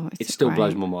 Oh, it still great.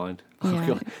 blows my mind.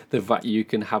 Yeah. The fact you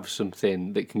can have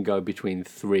something that can go between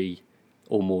 3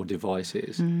 or more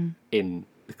devices in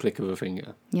the click of a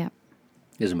finger. Yeah.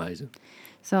 Is amazing.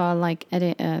 So I'll like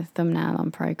edit a thumbnail on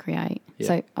Procreate. Yeah.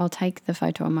 So I'll take the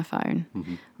photo on my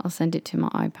phone. I'll send it to my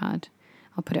iPad.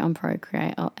 I'll put it on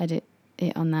Procreate. I'll edit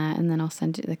it on there, and then I'll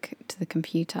send it to the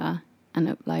computer and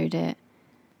upload it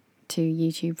to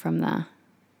YouTube from there.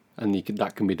 And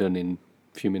that can be done in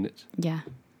a few minutes. Yeah.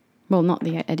 Well, not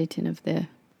the editing of the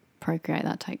Procreate.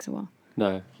 That takes a while.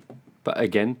 No. But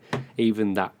again,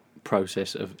 even that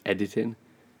process of editing,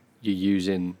 you're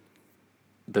using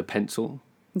the pencil.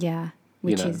 Yeah,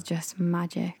 which is just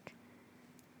magic.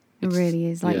 It really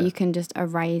is. Like you can just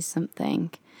erase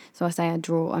something. So I say I'm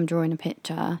drawing a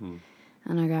picture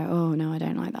and I go, "Oh no, I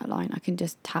don't like that line." I can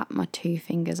just tap my 2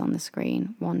 fingers on the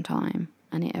screen one time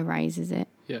and it erases it.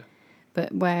 Yeah.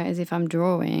 But whereas if I'm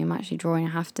actually drawing, I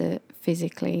have to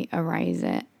physically erase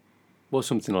it. Well,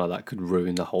 something like that could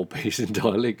ruin the whole piece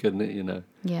entirely, couldn't it?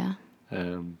 Yeah.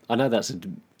 I know that's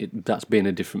been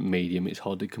a different medium. It's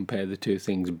hard to compare the two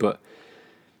things, but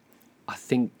I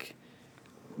think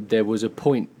there was a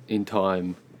point in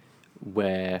time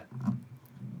where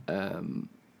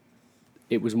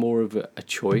it was more of a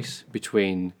choice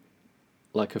between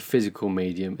like a physical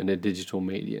medium and a digital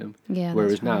medium. Yeah.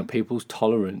 Whereas that's now right. people's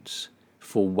tolerance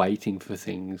for waiting for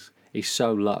things is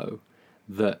so low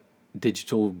that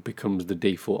digital becomes the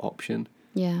default option.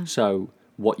 Yeah. So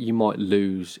what you might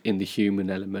lose in the human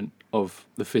element of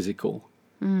the physical,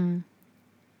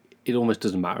 it almost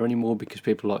doesn't matter anymore because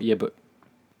people are like, yeah, but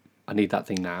I need that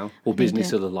thing now. Or need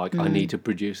businesses it. are like, I need to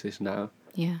produce this now.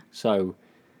 Yeah. So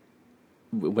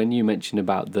when you mention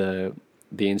about the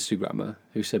Instagrammer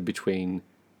who said between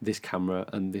this camera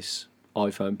and this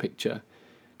iPhone picture,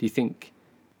 do you think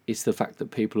it's the fact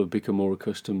that people have become more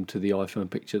accustomed to the iPhone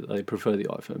picture that they prefer the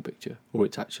iPhone picture, or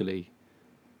it's actually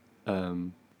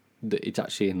that it's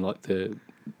actually in like the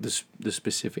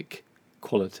specific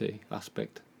quality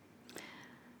aspect?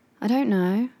 I don't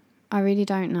know. I really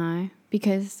don't know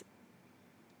because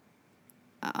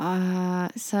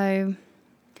so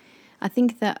I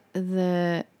think that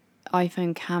the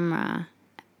iPhone camera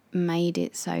made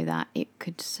it so that it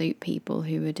could suit people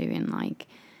who were doing like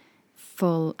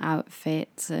full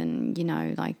outfits, and you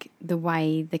know, like the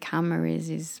way the camera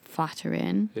is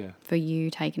flattering Yeah. for you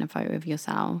taking a photo of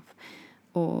yourself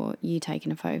or you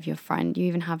taking a photo of your friend. You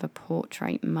even have a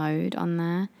portrait mode on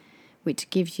there which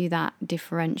gives you that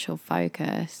differential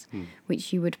focus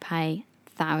which you would pay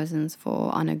thousands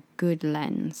for on a good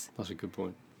lens. That's a good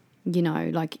point. You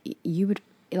know, like you would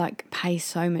like pay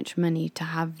so much money to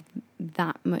have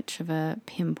that much of a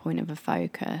pinpoint of a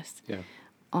focus Yeah.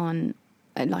 on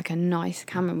like a nice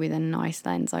camera with a nice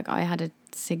lens. Like I had a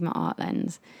Sigma Art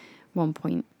lens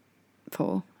 1.4,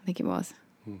 I think it was.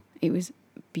 It was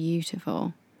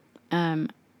beautiful.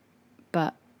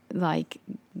 But like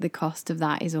the cost of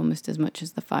that is almost as much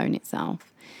as the phone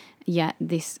itself. Yet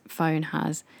this phone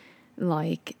has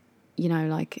like, you know,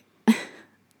 like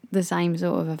the same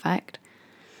sort of effect.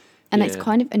 And it's Yeah.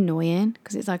 kind of annoying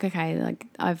because it's like, okay, like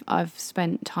I've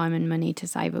spent time and money to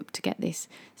save up to get this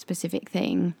specific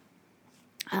thing,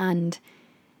 and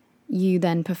you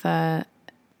then prefer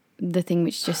the thing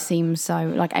which just seems so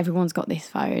like everyone's got this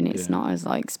phone. It's Yeah. not as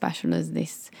like special as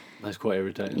this. That's quite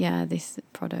irritating. Yeah, this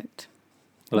product.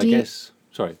 Well, Do I you- guess.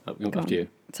 Sorry, Go after on. you.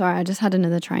 Sorry, I just had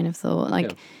another train of thought.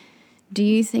 Like, Yeah. do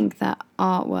you think that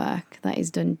artwork that is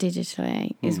done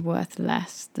digitally is worth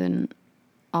less than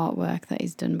artwork that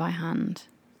is done by hand?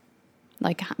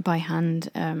 Like by hand,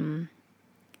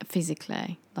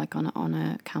 physically, like on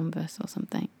a canvas or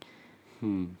something.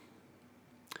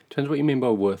 Depends what you mean by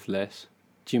worth less.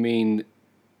 Do you mean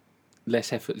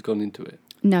less effort's gone into it?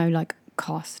 No, like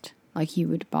cost, like you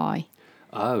would buy.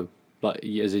 Oh, like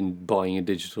as in buying a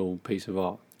digital piece of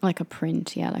art. Like a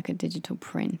print, yeah, like a digital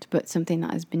print, but something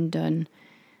that has been done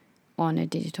on a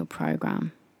digital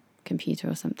program, computer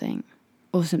or something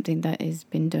that has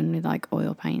been done with like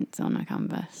oil paints on a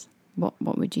canvas. What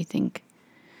would you think?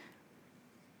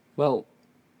 Well,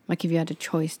 Like if you had a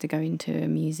choice to go into a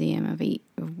museum of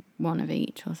one of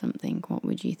each or something, what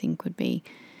would you think would be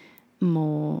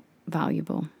more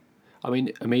valuable? I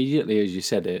mean, immediately as you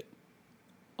said it,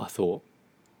 I thought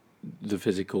the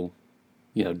physical,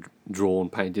 you know, drawn,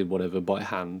 painted, whatever, by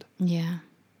hand. Yeah.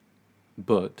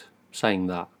 But saying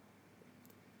that,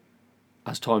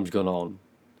 as time's gone on,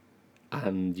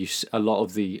 and a lot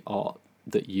of the art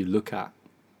that you look at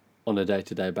on a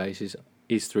day-to-day basis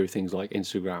is through things like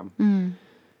Instagram.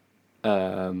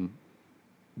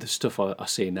 The stuff I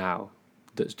see now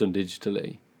that's done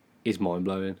digitally is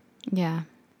mind-blowing. Yeah.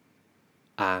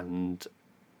 And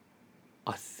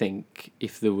I think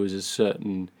if there was a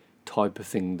certain type of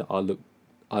thing that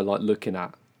I like looking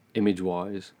at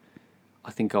image-wise,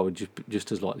 I think I would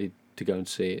just as likely to go and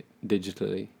see it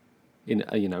digitally,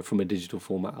 from a digital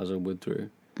format as I would through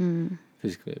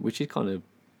physically, which is kind of,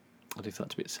 I think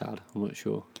that's a bit sad. I'm not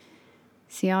sure.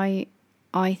 See, I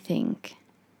think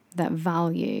that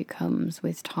value comes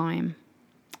with time.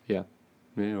 Yeah,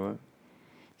 right.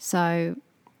 So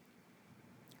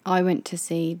I went to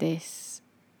see this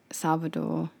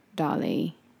Salvador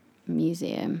Dali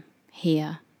museum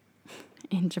here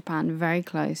in Japan, very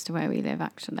close to where we live,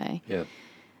 actually. Yeah.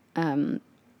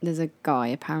 There's a guy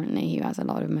apparently who has a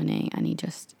lot of money and he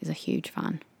just is a huge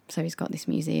fan. So he's got this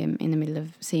museum in the middle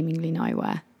of seemingly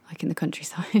nowhere, like in the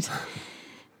countryside.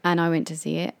 And I went to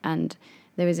see it, and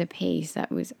there was a piece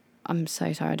that was, I'm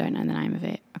so sorry, I don't know the name of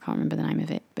it. I can't remember the name of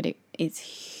it, but it's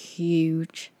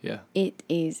huge. Yeah. It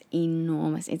is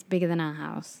enormous. It's bigger than our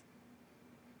house.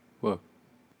 Whoa.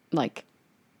 Like,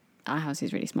 our house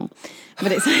is really small,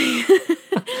 but it's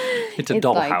It's a It's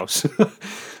dollhouse.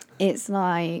 it's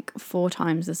like 4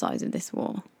 times the size of this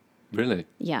wall. Really?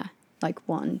 Yeah, like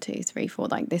 1, 2, 3, 4.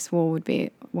 Like this wall would be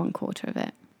 1/4 of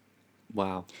it.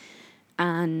 Wow.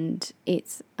 And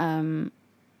it's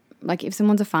like if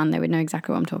someone's a fan, they would know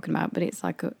exactly what I'm talking about. But it's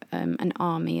like an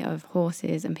army of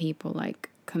horses and people like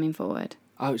coming forward.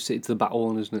 Oh, it's the battle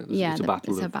one, isn't it? Yeah, it's a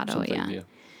battle. it's a of battle. something, Yeah.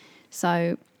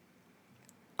 So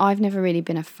I've never really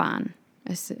been a fan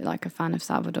of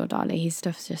Salvador Dali. His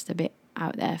stuff's just a bit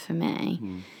out there for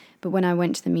me. But when I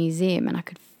went to the museum and I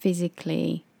could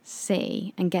physically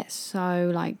see and get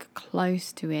so like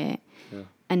close to it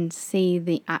and see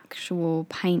the actual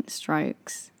paint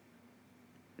strokes,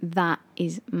 that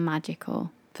is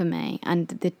magical for me. And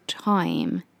the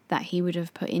time that he would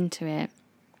have put into it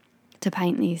to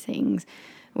paint these things,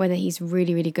 whether he's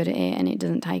really, really good at it and it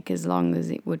doesn't take as long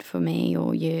as it would for me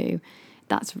or you,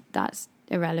 that's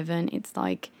irrelevant. It's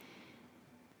like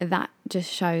that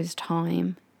just shows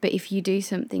time. But if you do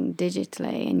something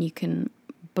digitally and you can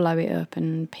blow it up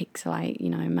and pixelate,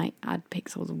 add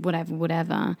pixels,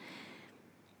 whatever,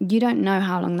 you don't know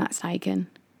how long that's taken.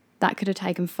 That could have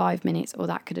taken 5 minutes, or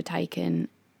that could have taken,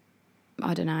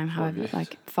 I don't know, however,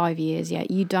 like 5 years. Yeah,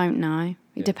 you don't know.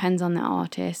 It depends on the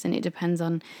artist, and it depends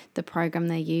on the program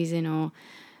they're using, or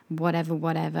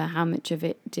whatever. How much of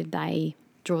it did they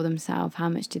draw themselves? How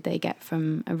much did they get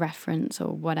from a reference or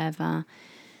whatever,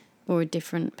 or a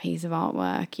different piece of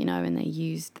artwork, and they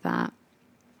used that.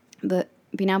 But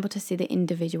being able to see the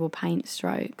individual paint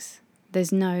strokes,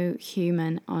 there's no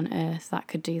human on earth that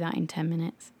could do that in 10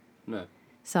 minutes. No.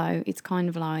 So it's kind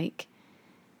of like,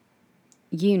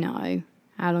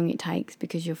 how long it takes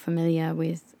because you're familiar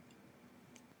with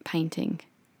painting.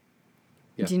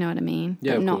 Yeah. Do you know what I mean?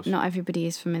 Yeah, but of course. Not everybody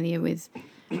is familiar with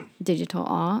digital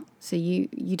art. So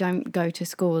you don't go to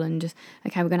school and just,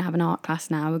 okay, we're going to have an art class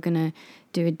now. We're going to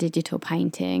do a digital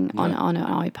painting on an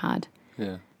iPad.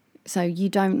 Yeah. So you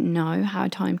don't know how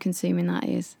time consuming that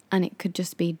is. And it could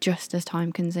just be just as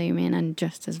time consuming and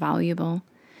just as valuable.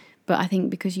 But I think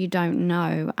because you don't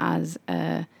know as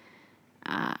a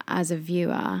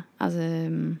viewer, as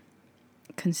a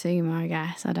consumer, I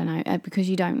guess, I don't know, because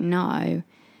you don't know,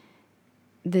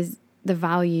 the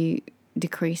value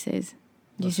decreases.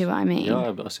 Do you see what I mean?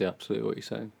 Yeah, I see absolutely what you're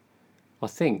saying. I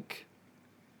think,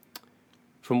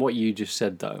 from what you just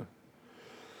said though,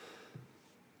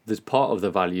 there's part of the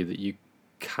value that you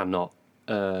cannot,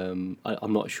 I'm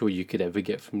not sure you could ever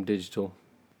get from digital,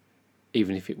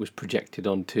 even if it was projected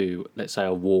onto, let's say,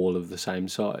 a wall of the same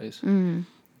size,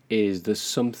 is there's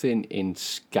something in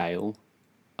scale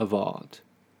of art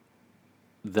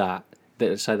that,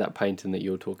 let's say that painting that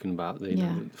you're talking about,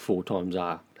 the 4 times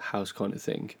our house kind of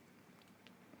thing,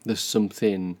 there's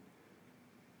something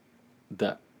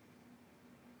that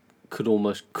could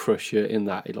almost crush you in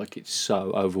that, like it's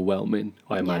so overwhelming,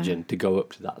 I imagine, to go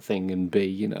up to that thing and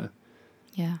be,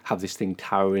 have this thing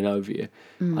towering over you.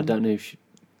 I don't know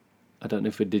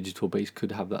if a digital piece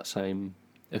could have that same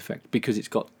effect because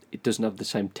it doesn't have the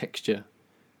same texture,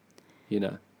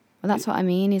 Well, that's what I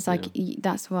mean. Is like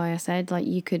that's why I said like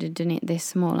you could have done it this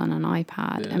small on an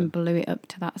iPad and blew it up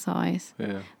to that size.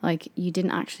 Yeah. Like you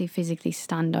didn't actually physically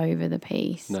stand over the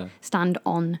piece, stand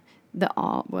on the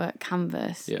artwork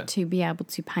canvas to be able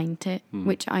to paint it,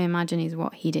 which I imagine is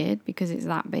what he did because it's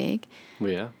that big.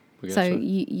 Well, yeah. So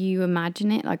you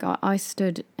imagine it. Like I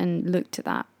stood and looked at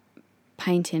that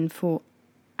painting for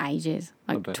ages,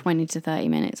 like 20 to 30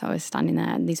 minutes. I was standing there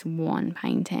at this one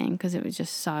painting because it was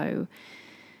just so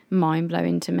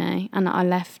mind-blowing to me, and I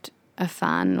left a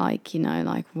fan like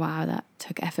wow, that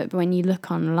took effort. But when you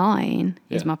look online,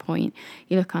 is my point,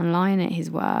 you look online at his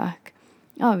work,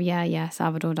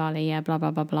 Salvador Dali, blah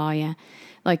blah blah blah,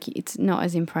 like it's not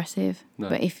as impressive.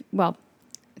 But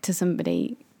to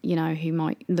somebody who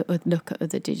might look at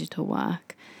other digital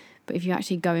work, but if you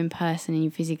actually go in person and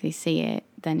you physically see it,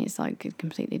 then it's like a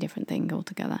completely different thing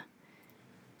altogether.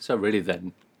 So really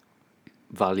then,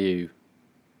 value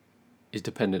is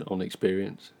dependent on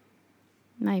experience.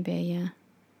 Maybe, yeah.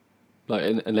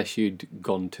 Like, unless you'd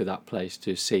gone to that place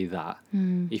to see that,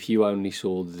 if you only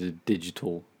saw the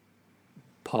digital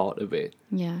part of it,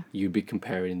 you'd be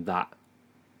comparing that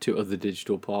to other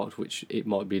digital parts, which it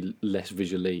might be less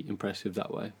visually impressive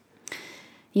that way.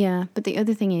 Yeah, but the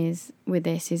other thing is with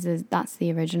this is that's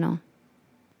the original.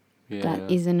 Yeah.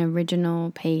 That is an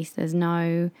original piece. There's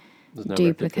no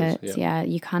duplicates.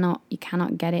 You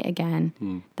cannot get it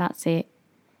again. That's it.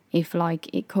 If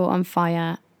like it caught on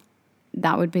fire,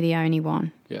 that would be the only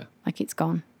one. Yeah. Like it's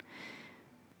gone.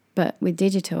 But with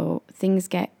digital, things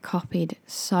get copied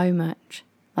so much.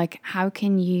 Like how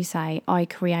can you say, I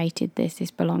created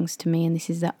this belongs to me and this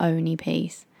is the only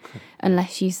piece?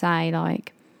 Unless you say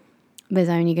like, there's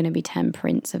only going to be 10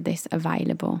 prints of this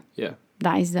available. Yeah.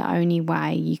 That is the only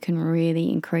way you can really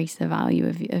increase the value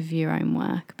of your own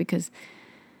work, because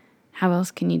how else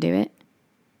can you do it?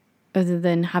 other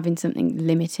than having something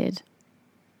limited.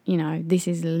 You know, this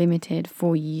is limited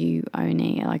for you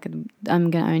only. Like, I'm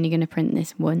only going to print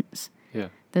this once. Yeah.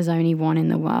 There's only one in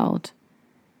the world.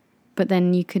 But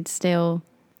then you could still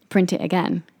print it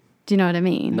again. Do you know what I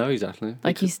mean? No, exactly.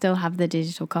 Like, you still have the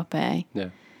digital copy. Yeah.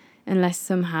 Unless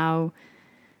somehow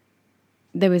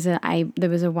there was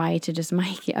a way to just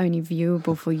make it only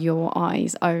viewable for your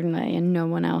eyes only, and no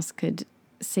one else could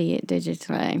see it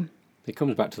digitally. It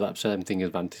comes back to that same thing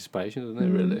as anticipation, doesn't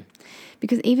it, really?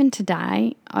 Because even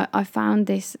today, I found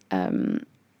this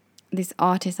this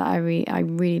artist that I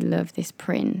really love this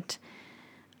print,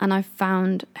 and I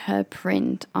found her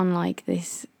print on like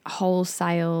this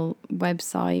wholesale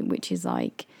website, which is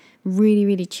like really,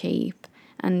 really cheap.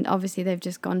 And obviously they've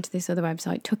just gone to this other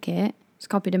website, took it, just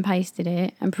copied and pasted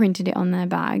it, and printed it on their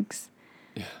bags.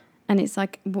 Yeah. And it's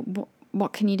like,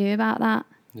 what can you do about that?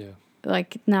 Yeah.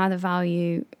 Like, now the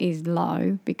value is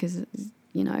low because,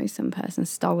 you know, some person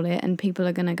stole it, and people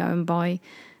are going to go and buy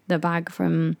the bag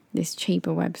from this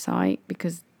cheaper website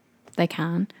because they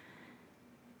can.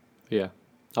 Yeah.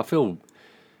 I feel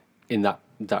in that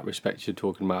respect you're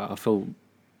talking about, I feel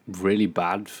really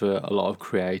bad for a lot of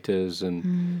creators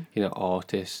and, you know,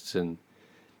 artists and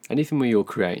anything where you're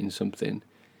creating something.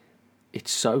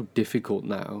 It's so difficult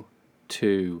now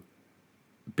to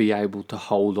be able to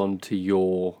hold on to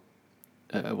your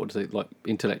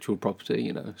intellectual property,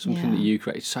 you know, something that you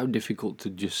create. It's so difficult to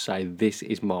just say, this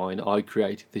is mine, I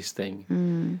created this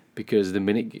thing. Because the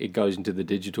minute it goes into the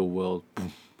digital world,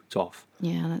 boom, it's off.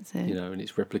 Yeah, that's it. You know, and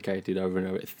it's replicated over and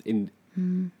over in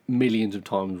millions of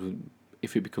times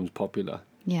if it becomes popular.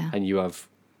 Yeah. And you have,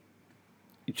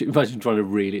 imagine trying to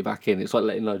reel it back in. It's like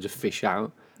letting loads of fish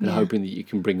out and hoping that you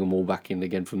can bring them all back in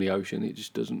again from the ocean. It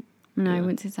just doesn't. No,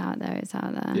 once it's out there, it's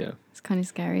out there. Yeah. It's kind of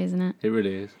scary, isn't it? It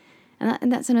really is.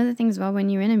 And that's another thing as well. When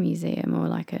you're in a museum or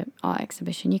like an art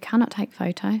exhibition, you cannot take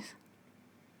photos.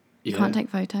 You can't take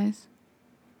photos.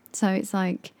 So it's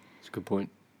like... It's a good point.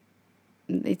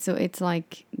 It's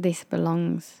like, this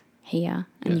belongs here,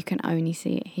 and you can only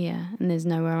see it here, and there's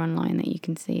nowhere online that you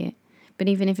can see it. But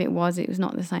even if it was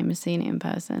not the same as seeing it in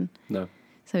person. No.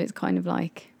 So it's kind of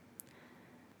like,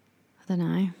 I don't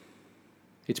know.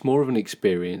 It's more of an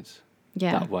experience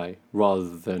Yeah. that way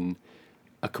rather than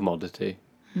a commodity,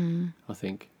 I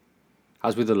think.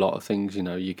 As with a lot of things, you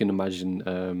know, you can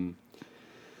imagine,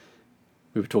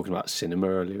 we were talking about cinema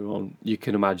earlier on, you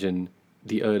can imagine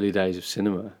the early days of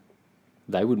cinema,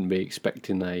 they wouldn't be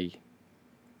expecting they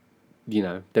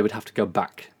would have to go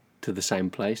back to the same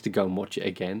place to go and watch it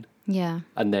again. Yeah.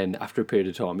 And then after a period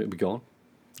of time, it'd be gone.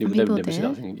 And They would people never see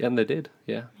that did. thing. And they did,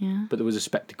 yeah. Yeah. But there was a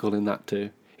spectacle in that too.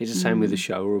 It's the same with a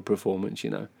show or a performance, you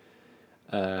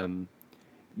know.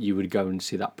 You would go and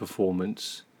see that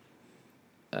performance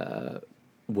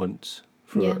once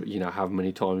for, you know, however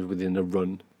many times within a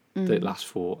run that it lasts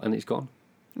for, and it's gone.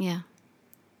 Yeah.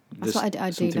 There's That's what I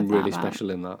do something love really about special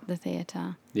in that. the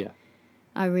theatre. Yeah.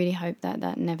 I really hope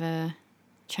that never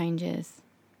changes.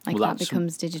 Like, Well, that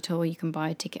becomes digital. You can buy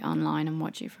a ticket online and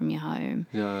watch it from your home.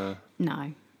 Yeah.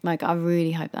 No. Like, I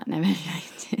really hope that never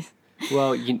changes.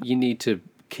 Well, you need to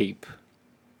be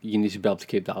able to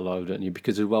keep that alive, don't you?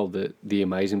 Because as well, the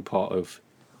amazing part of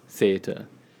theatre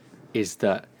is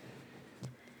that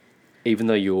even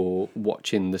though you're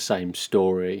watching the same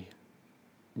story,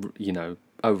 you know,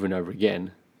 over and over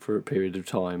again for a period of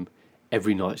time,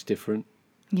 every night's different.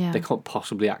 Yeah. They can't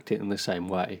possibly act it in the same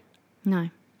way. No.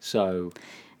 So...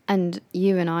 And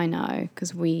you and I know,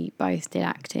 because we both did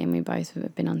acting, we both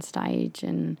have been on stage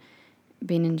and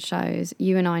been in shows.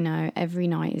 You and I know every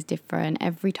night is different.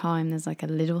 Every time there's like a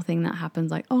little thing that happens,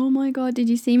 like, oh my God, did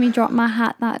you see me drop my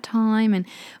hat that time? And,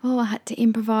 oh, I had to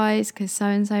improvise because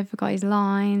so-and-so forgot his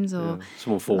lines. Or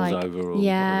someone falls like, over. Or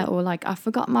yeah, whatever. or like, I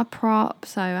forgot my prop,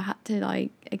 so I had to,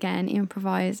 like, again,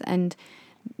 improvise. And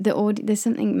there's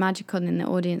something magical in the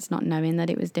audience not knowing that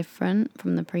it was different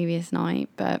from the previous night.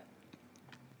 But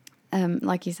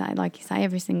like you say,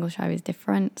 every single show is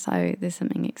different, so there's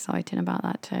something exciting about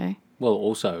that too. Well,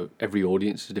 also, every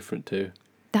audience is different too.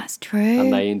 That's true.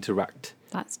 And they interact.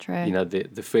 That's true. You know,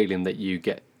 the feeling that you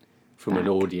get from an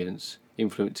audience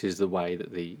influences the way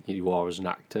that you are as an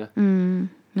actor. No,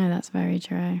 that's very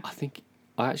true.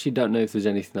 I actually don't know if there's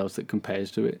anything else that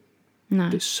compares to it. No.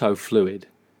 It's so fluid.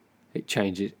 It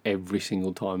changes every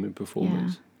single time in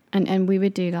performance. Yeah. And we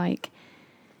would do like,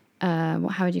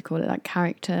 how would you call it? Like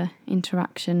character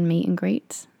interaction meet and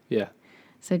greets. Yeah.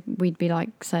 So we'd be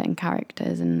like certain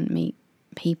characters and meet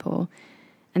people.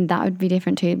 And that would be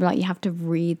different too. But like you have to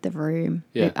read the room.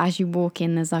 Yeah. As you walk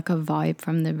in, there's like a vibe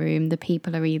from the room. The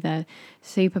people are either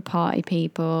super party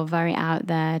people, very out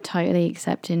there, totally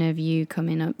accepting of you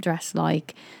coming up dressed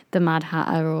like the Mad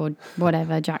Hatter or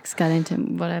whatever, Jack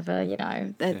Skellington, whatever, you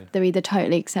know. They're either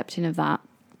totally accepting of that,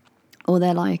 or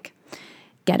they're like,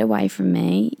 get away from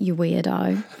me, you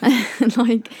weirdo.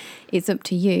 Like, it's up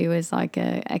to you as like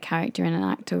a character and an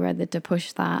actor whether to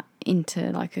push that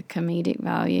into like a comedic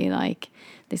value, like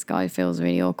this guy feels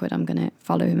really awkward, I'm going to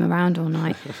follow him around all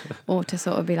night, or to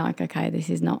sort of be like, okay, this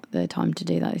is not the time to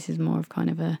do that. This is more of kind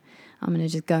of I'm going to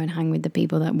just go and hang with the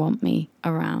people that want me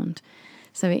around.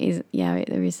 So it is,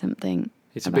 there is something.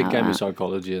 It's a big game of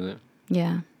psychology, isn't it?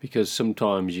 Yeah. Because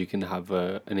sometimes you can have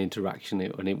an interaction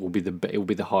and it will be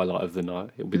the highlight of the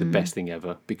night. It will be the best thing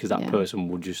ever because that person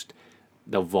will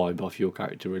they'll vibe off your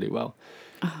character really well.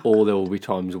 Or there will be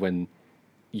times when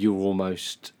you're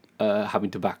almost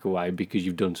having to back away because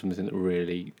you've done something that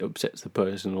really upsets the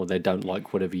person, or they don't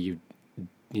like whatever you've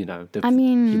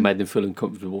made them feel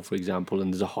uncomfortable, for example,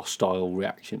 and there's a hostile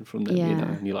reaction from them,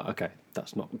 and you're like, okay,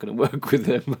 that's not going to work with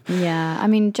them. Yeah, I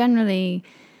mean, generally,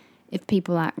 if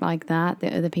people act like that,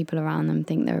 the other people around them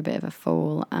think they're a bit of a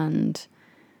fool, and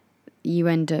you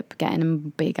end up getting a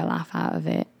bigger laugh out of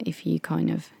it if you kind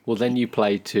of... Well, then you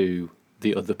play to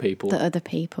the other people. The other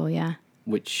people, yeah.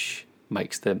 Which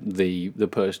makes them the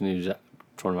person who's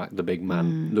trying to act the big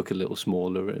man look a little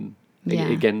smaller, and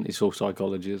again, it's all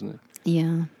psychology, isn't it?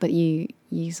 Yeah, but you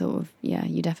sort of,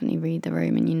 you definitely read the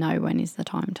room and you know when is the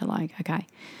time to like, okay,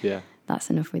 that's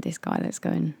enough with this guy, let's go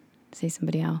and see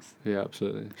somebody else. Yeah,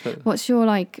 absolutely. So, what's your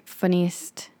like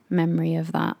funniest memory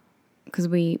of that? Because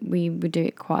we would do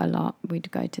it quite a lot. We'd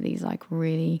go to these like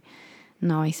really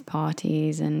nice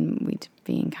parties and we'd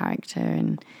be in character.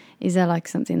 And is there like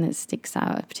something that sticks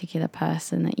out, a particular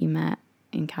person that you met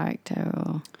in character?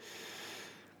 Or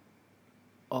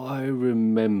I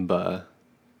remember,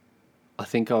 I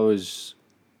think I was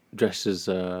dressed as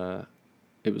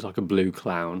it was like a blue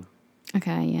clown.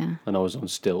 Okay, yeah. And I was on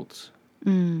stilts.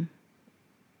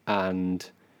 And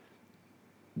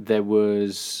there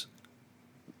was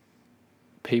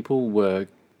people were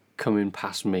coming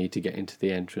past me to get into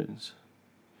the entrance,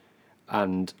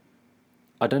 and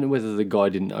I don't know whether the guy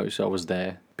didn't notice I was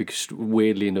there, because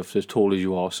weirdly enough, as tall as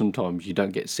you are, sometimes you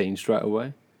don't get seen straight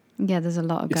away. Yeah, there's a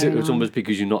lot of going on. It's almost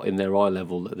because you're not in their eye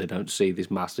level that they don't see this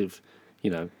massive,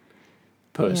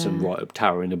 person right up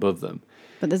towering above them.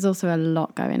 But there's also a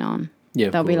lot going on. Yeah,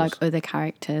 there'll be like other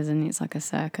characters, and it's like a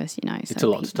circus, So it's a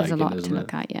lot to take in, isn't it? There's a lot to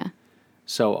look at, yeah.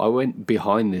 So I went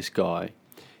behind this guy,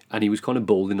 and he was kind of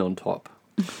balding on top.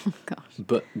 Oh gosh!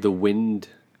 But the wind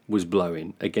was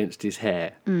blowing against his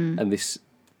hair, and this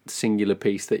singular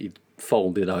piece that he'd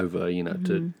folded over,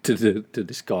 to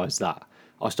disguise that.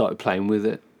 I started playing with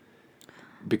it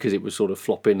because it was sort of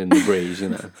flopping in the breeze,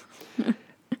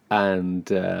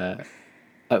 And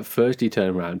at first he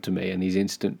turned around to me, and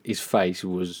his face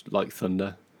was like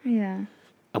thunder. Yeah.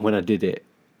 And when I did it,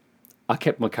 I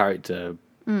kept my character,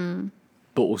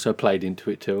 but also played into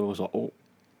it too. I was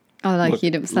like,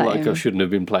 you'd upset him. Like I shouldn't have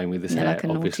been playing with his hair, like a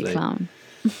obviously. Naughty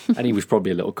clown. And he was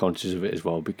probably a little conscious of it as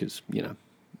well, because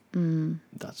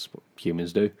that's what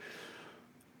humans do.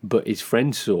 But his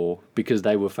friends saw, because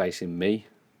they were facing me,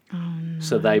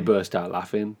 so they burst out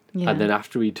laughing. Yeah. And then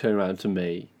after he turned around to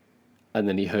me, and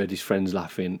then he heard his friends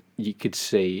laughing, you could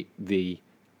see the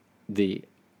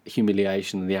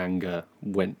humiliation and the anger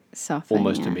went Soften,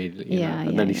 almost immediately.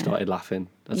 And then he started laughing,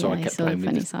 and so I kept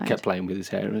playing with his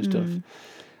hair and stuff.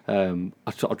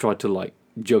 I tried to like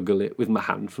juggle it with my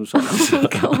hand from side to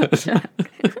side. God, Jack.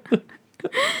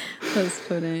 That's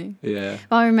funny. Yeah.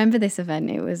 Well, I remember this event.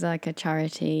 It was like a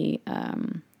charity.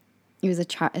 It was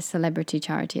a celebrity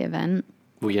charity event.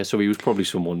 Well, yeah, so he was probably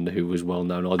someone who was well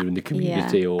known either in the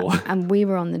community or... And we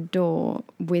were on the door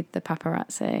with the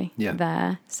paparazzi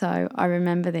there. So I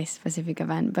remember this specific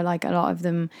event, but like a lot of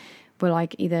them were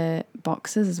like either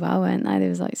boxers as well, weren't they? There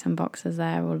was like some boxers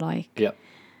there, or like... Yeah.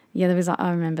 Yeah, there was like,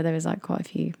 I remember there was like quite a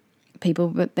few people,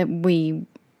 but that we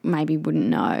maybe wouldn't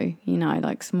know,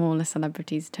 like smaller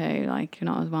celebrities too, like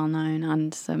not as well known,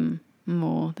 and some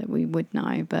more that we would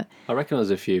know. But I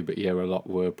recognise a few, but a lot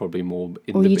were probably more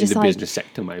in the business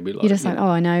sector, maybe. You're just like,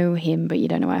 I know him, but you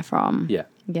don't know where from. Yeah.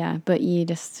 Yeah, but you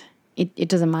just, it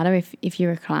doesn't matter if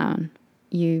you're a clown.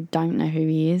 You don't know who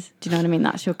he is. Do you know what I mean?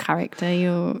 That's your character.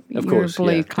 You're a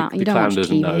blue clown. You don't clown watch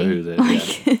doesn't TV. know who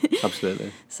they're...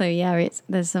 Absolutely. So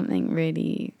there's something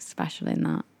really special in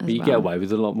that as but you get away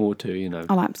with a lot more too,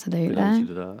 Oh, absolutely.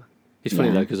 It's funny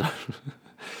though, because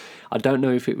I don't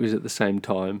know if it was at the same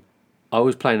time. I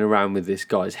was playing around with this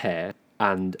guy's hair,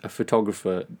 and a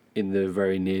photographer in the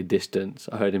very near distance,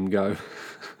 I heard him go,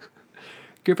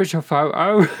 "Give us a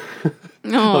photo."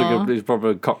 Like this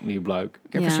proper Cockney bloke.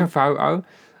 "Give us a photo."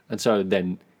 And so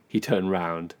then he turned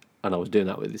round, and I was doing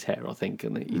that with his hair, I think,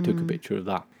 and he took a picture of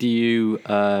that. Do you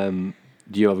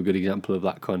have a good example of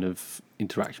that kind of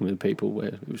interaction with people where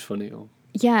it was funny? Or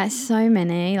Yeah, so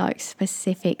many like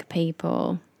specific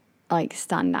people like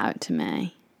stand out to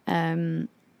me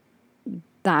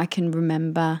that I can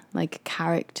remember, like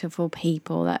characterful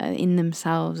people that are in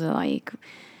themselves are like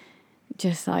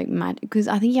just like mad. Because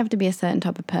I think you have to be a certain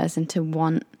type of person to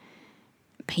want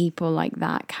people like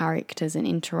that, characters and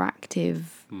interactive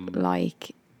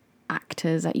like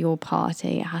actors at your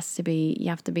party. It has to be, you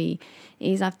have to be, it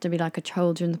either have to be like a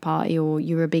children's party or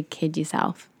you're a big kid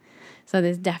yourself. So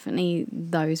there's definitely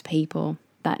those people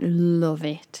that love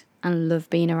it and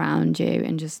love being around you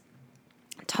and just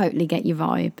totally get your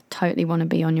vibe, totally want to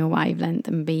be on your wavelength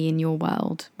and be in your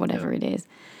world, whatever it is.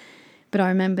 But I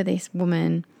remember this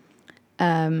woman,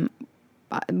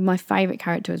 my favourite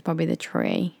character was probably the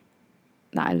tree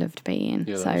that I loved being.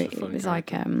 Yeah, so it was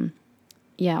character.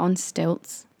 Like, on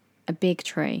stilts, a big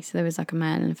tree. So there was like a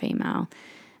male and a female.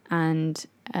 And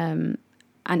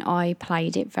I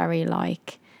played it very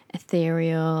like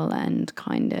ethereal and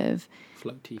kind of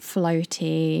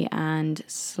floaty and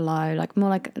slow, like more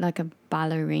like a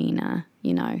ballerina,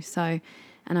 you know. So,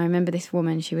 and I remember this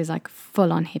woman, she was like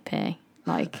full on hippie,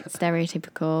 like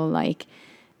stereotypical,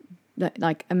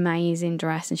 like amazing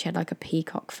dress, and she had like a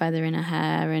peacock feather in her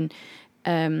hair, and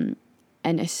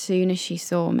as soon as she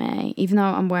saw me, even though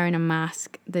I'm wearing a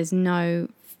mask, there's no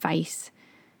face.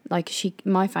 Like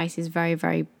my face is very,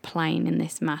 very plain in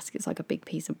this mask. It's like a big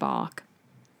piece of bark.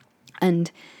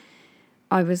 And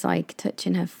I was like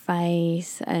touching her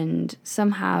face, and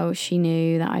somehow she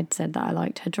knew that I'd said that I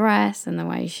liked her dress and the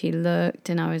way she looked,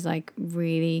 and I was like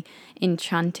really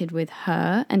enchanted with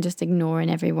her and just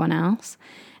ignoring everyone else.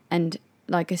 And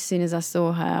like as soon as I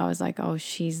saw her, I was like, oh,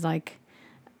 she's like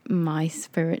my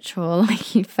spiritual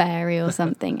like fairy or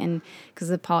something. And because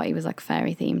the party was like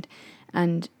fairy themed,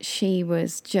 and she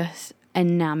was just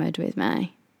enamored with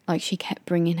me. Like she kept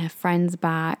bringing her friends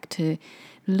back to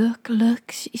look,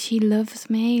 she loves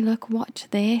me, look, watch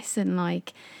this. And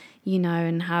like, you know,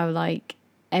 and how like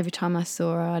every time I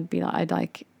saw her, I'd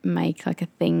like make like a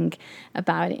thing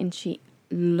about it, and she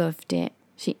loved it.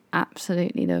 She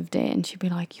absolutely loved it. And she'd be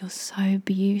like, you're so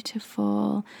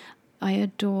beautiful, I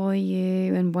adore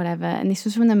you, and whatever. And this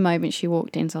was from the moment she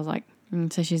walked in, so I was like,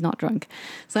 so she's not drunk.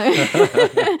 So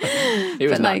it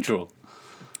was natural.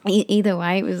 Like, either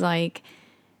way, it was like,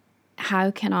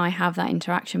 how can I have that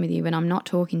interaction with you when I'm not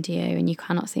talking to you and you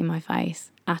cannot see my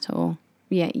face at all?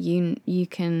 Yet you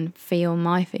can feel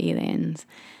my feelings,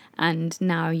 and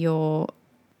now you're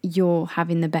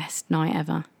having the best night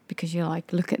ever because you're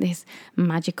like, look at this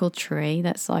magical tree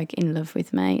that's like in love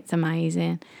with me. It's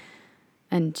amazing.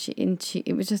 And she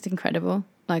it was just incredible.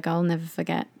 Like I'll never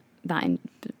forget that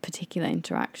particular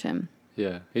interaction.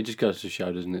 Yeah, it just goes to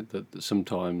show, doesn't it, that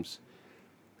sometimes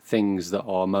things that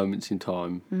are moments in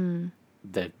time,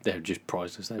 they're just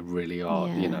priceless. They really are.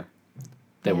 You know,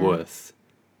 they're worth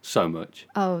so much.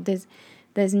 Oh,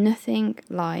 there's nothing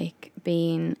like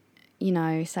being, you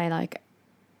know, say like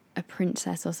a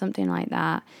princess or something like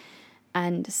that,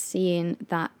 and seeing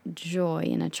that joy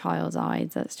in a child's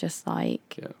eyes. That's just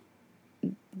like,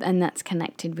 and that's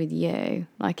connected with you.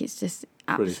 Like it's just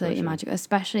absolutely magical,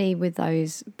 especially with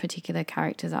those particular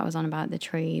characters that I was on about, the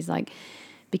trees, like,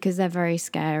 because they're very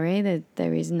scary.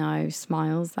 There is no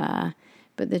smiles there,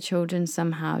 but the children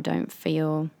somehow don't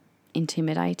feel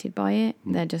intimidated by it.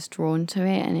 They're just drawn to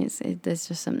it, and there's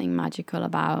just something magical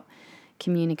about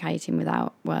communicating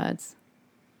without words,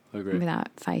 without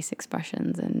face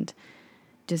expressions, and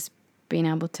just being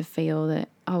able to feel that,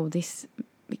 oh, this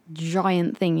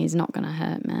giant thing is not going to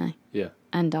hurt me. Yeah.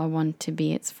 And I want to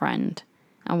be its friend.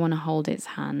 I want to hold its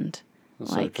hand.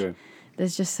 That's like, so true.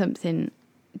 There's just something,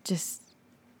 just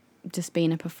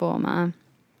being a performer,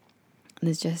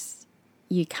 there's just,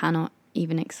 you cannot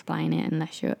even explain it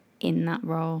unless you're in that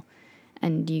role,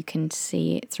 and you can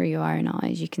see it through your own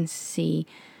eyes. You can see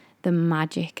the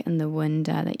magic and the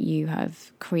wonder that you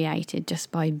have created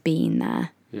just by being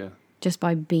there. Yeah. Just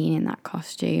by being in that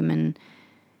costume. And,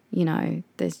 you know,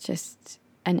 there's just,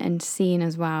 and seeing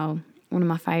as well, one of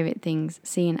my favourite things,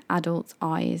 seeing adults'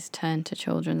 eyes turn to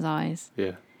children's eyes.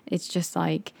 Yeah. It's just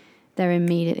like they're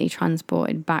immediately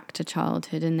transported back to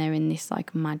childhood, and they're in this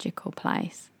like magical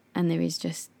place. And there is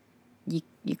just,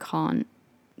 you can't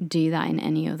do that in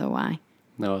any other way.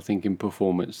 No, I think in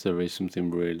performance there is something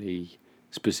really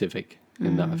specific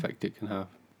in that effect it can have.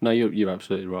 No, you're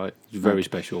absolutely right. It's very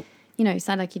special. you know,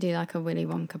 say like you do like a Willy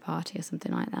Wonka party or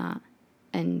something like that,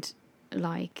 and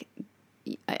like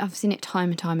I've seen it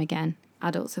time and time again.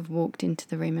 Adults have walked into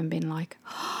the room and been like,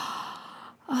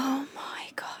 "Oh my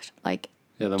gosh!" Like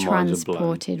Yeah, the minds are blown.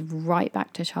 transported right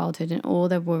back to childhood, and all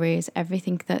their worries,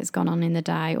 everything that's gone on in the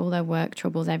day, all their work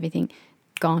troubles, everything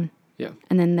gone. Yeah.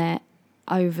 And then they're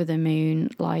over the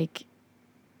moon, like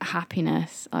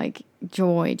happiness, like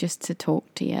joy, just to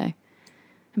talk to you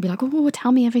and be like, "Oh,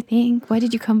 tell me everything. Where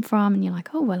did you come from?" And you're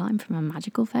like, "Oh, well, I'm from a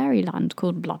magical fairyland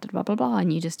called blah, blah, blah, blah, blah."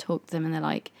 And you just talk to them and they're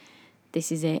like,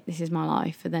 "This is it. This is my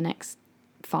life for the next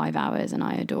 5 hours and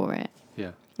I adore it."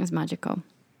 Yeah. It's magical.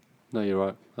 No, you're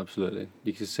right. Absolutely.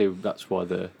 You can see that's why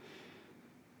the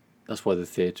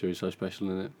theatre is so special,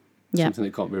 isn't it? Yeah. Something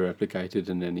that can't be replicated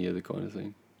in any other kind of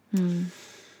thing. Mm.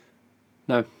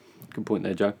 No, good point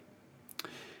there, Joe.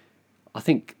 I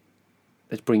think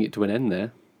let's bring it to an end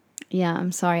there. Yeah,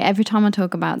 I'm sorry. Every time I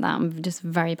talk about that, I'm just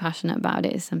very passionate about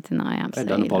it. It's something that I I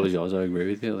absolutely don't apologise. I agree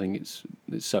with you. I think it's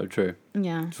so true.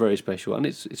 Yeah. It's very special, and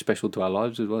it's special to our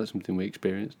lives as well. It's something we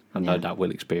experienced, and no Yeah. doubt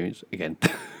we'll experience again.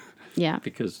 Yeah.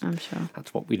 Because I'm sure.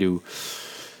 that's what we do.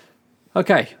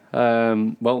 Okay.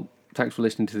 Well, thanks for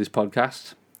listening to this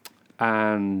podcast.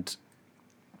 And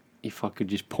if I could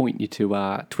just point you to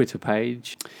our Twitter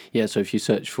page. Yeah, so if you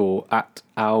search for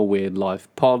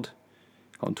 @OurWeirdLifePod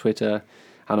on Twitter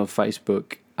and on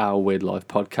Facebook, Our Weird Life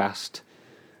Podcast,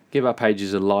 give our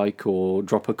pages a like or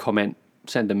drop a comment,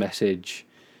 send a message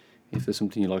if there's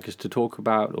something you'd like us to talk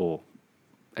about or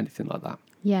anything like that.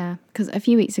 Yeah, because a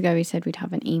few weeks ago we said we'd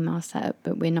have an email set up,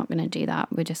 but we're not going to do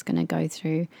that. We're just going to go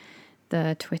through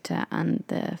the Twitter and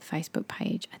the Facebook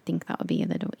page. I think that would be a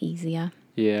little easier.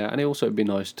 Yeah, and it also would be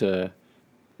nice to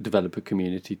develop a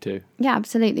community too. Yeah,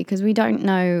 absolutely, because we don't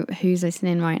know who's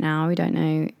listening right now. We don't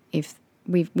know if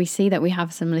we see that we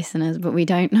have some listeners, but we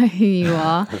don't know who you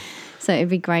are. So it'd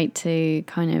be great to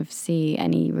kind of see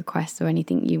any requests or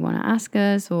anything you want to ask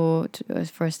us or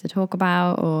for us to talk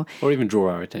about or even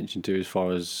draw our attention to as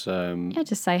far as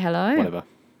just say hello. Whatever.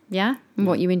 Yeah, and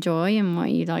what you enjoy and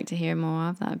what you'd like to hear more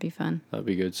of. That would be fun. That'd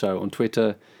be good. So on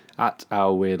Twitter,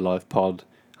 @OurWeirdLifePod,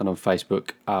 and on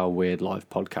Facebook, Our Weird Life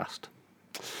Podcast.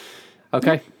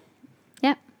 Okay.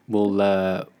 Yeah.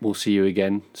 We'll see you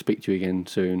again. Speak to you again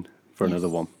soon for another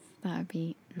one. That would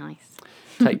be nice.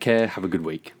 Take care. Have a good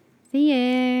week. See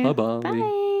you. Bye-bye.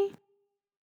 Bye.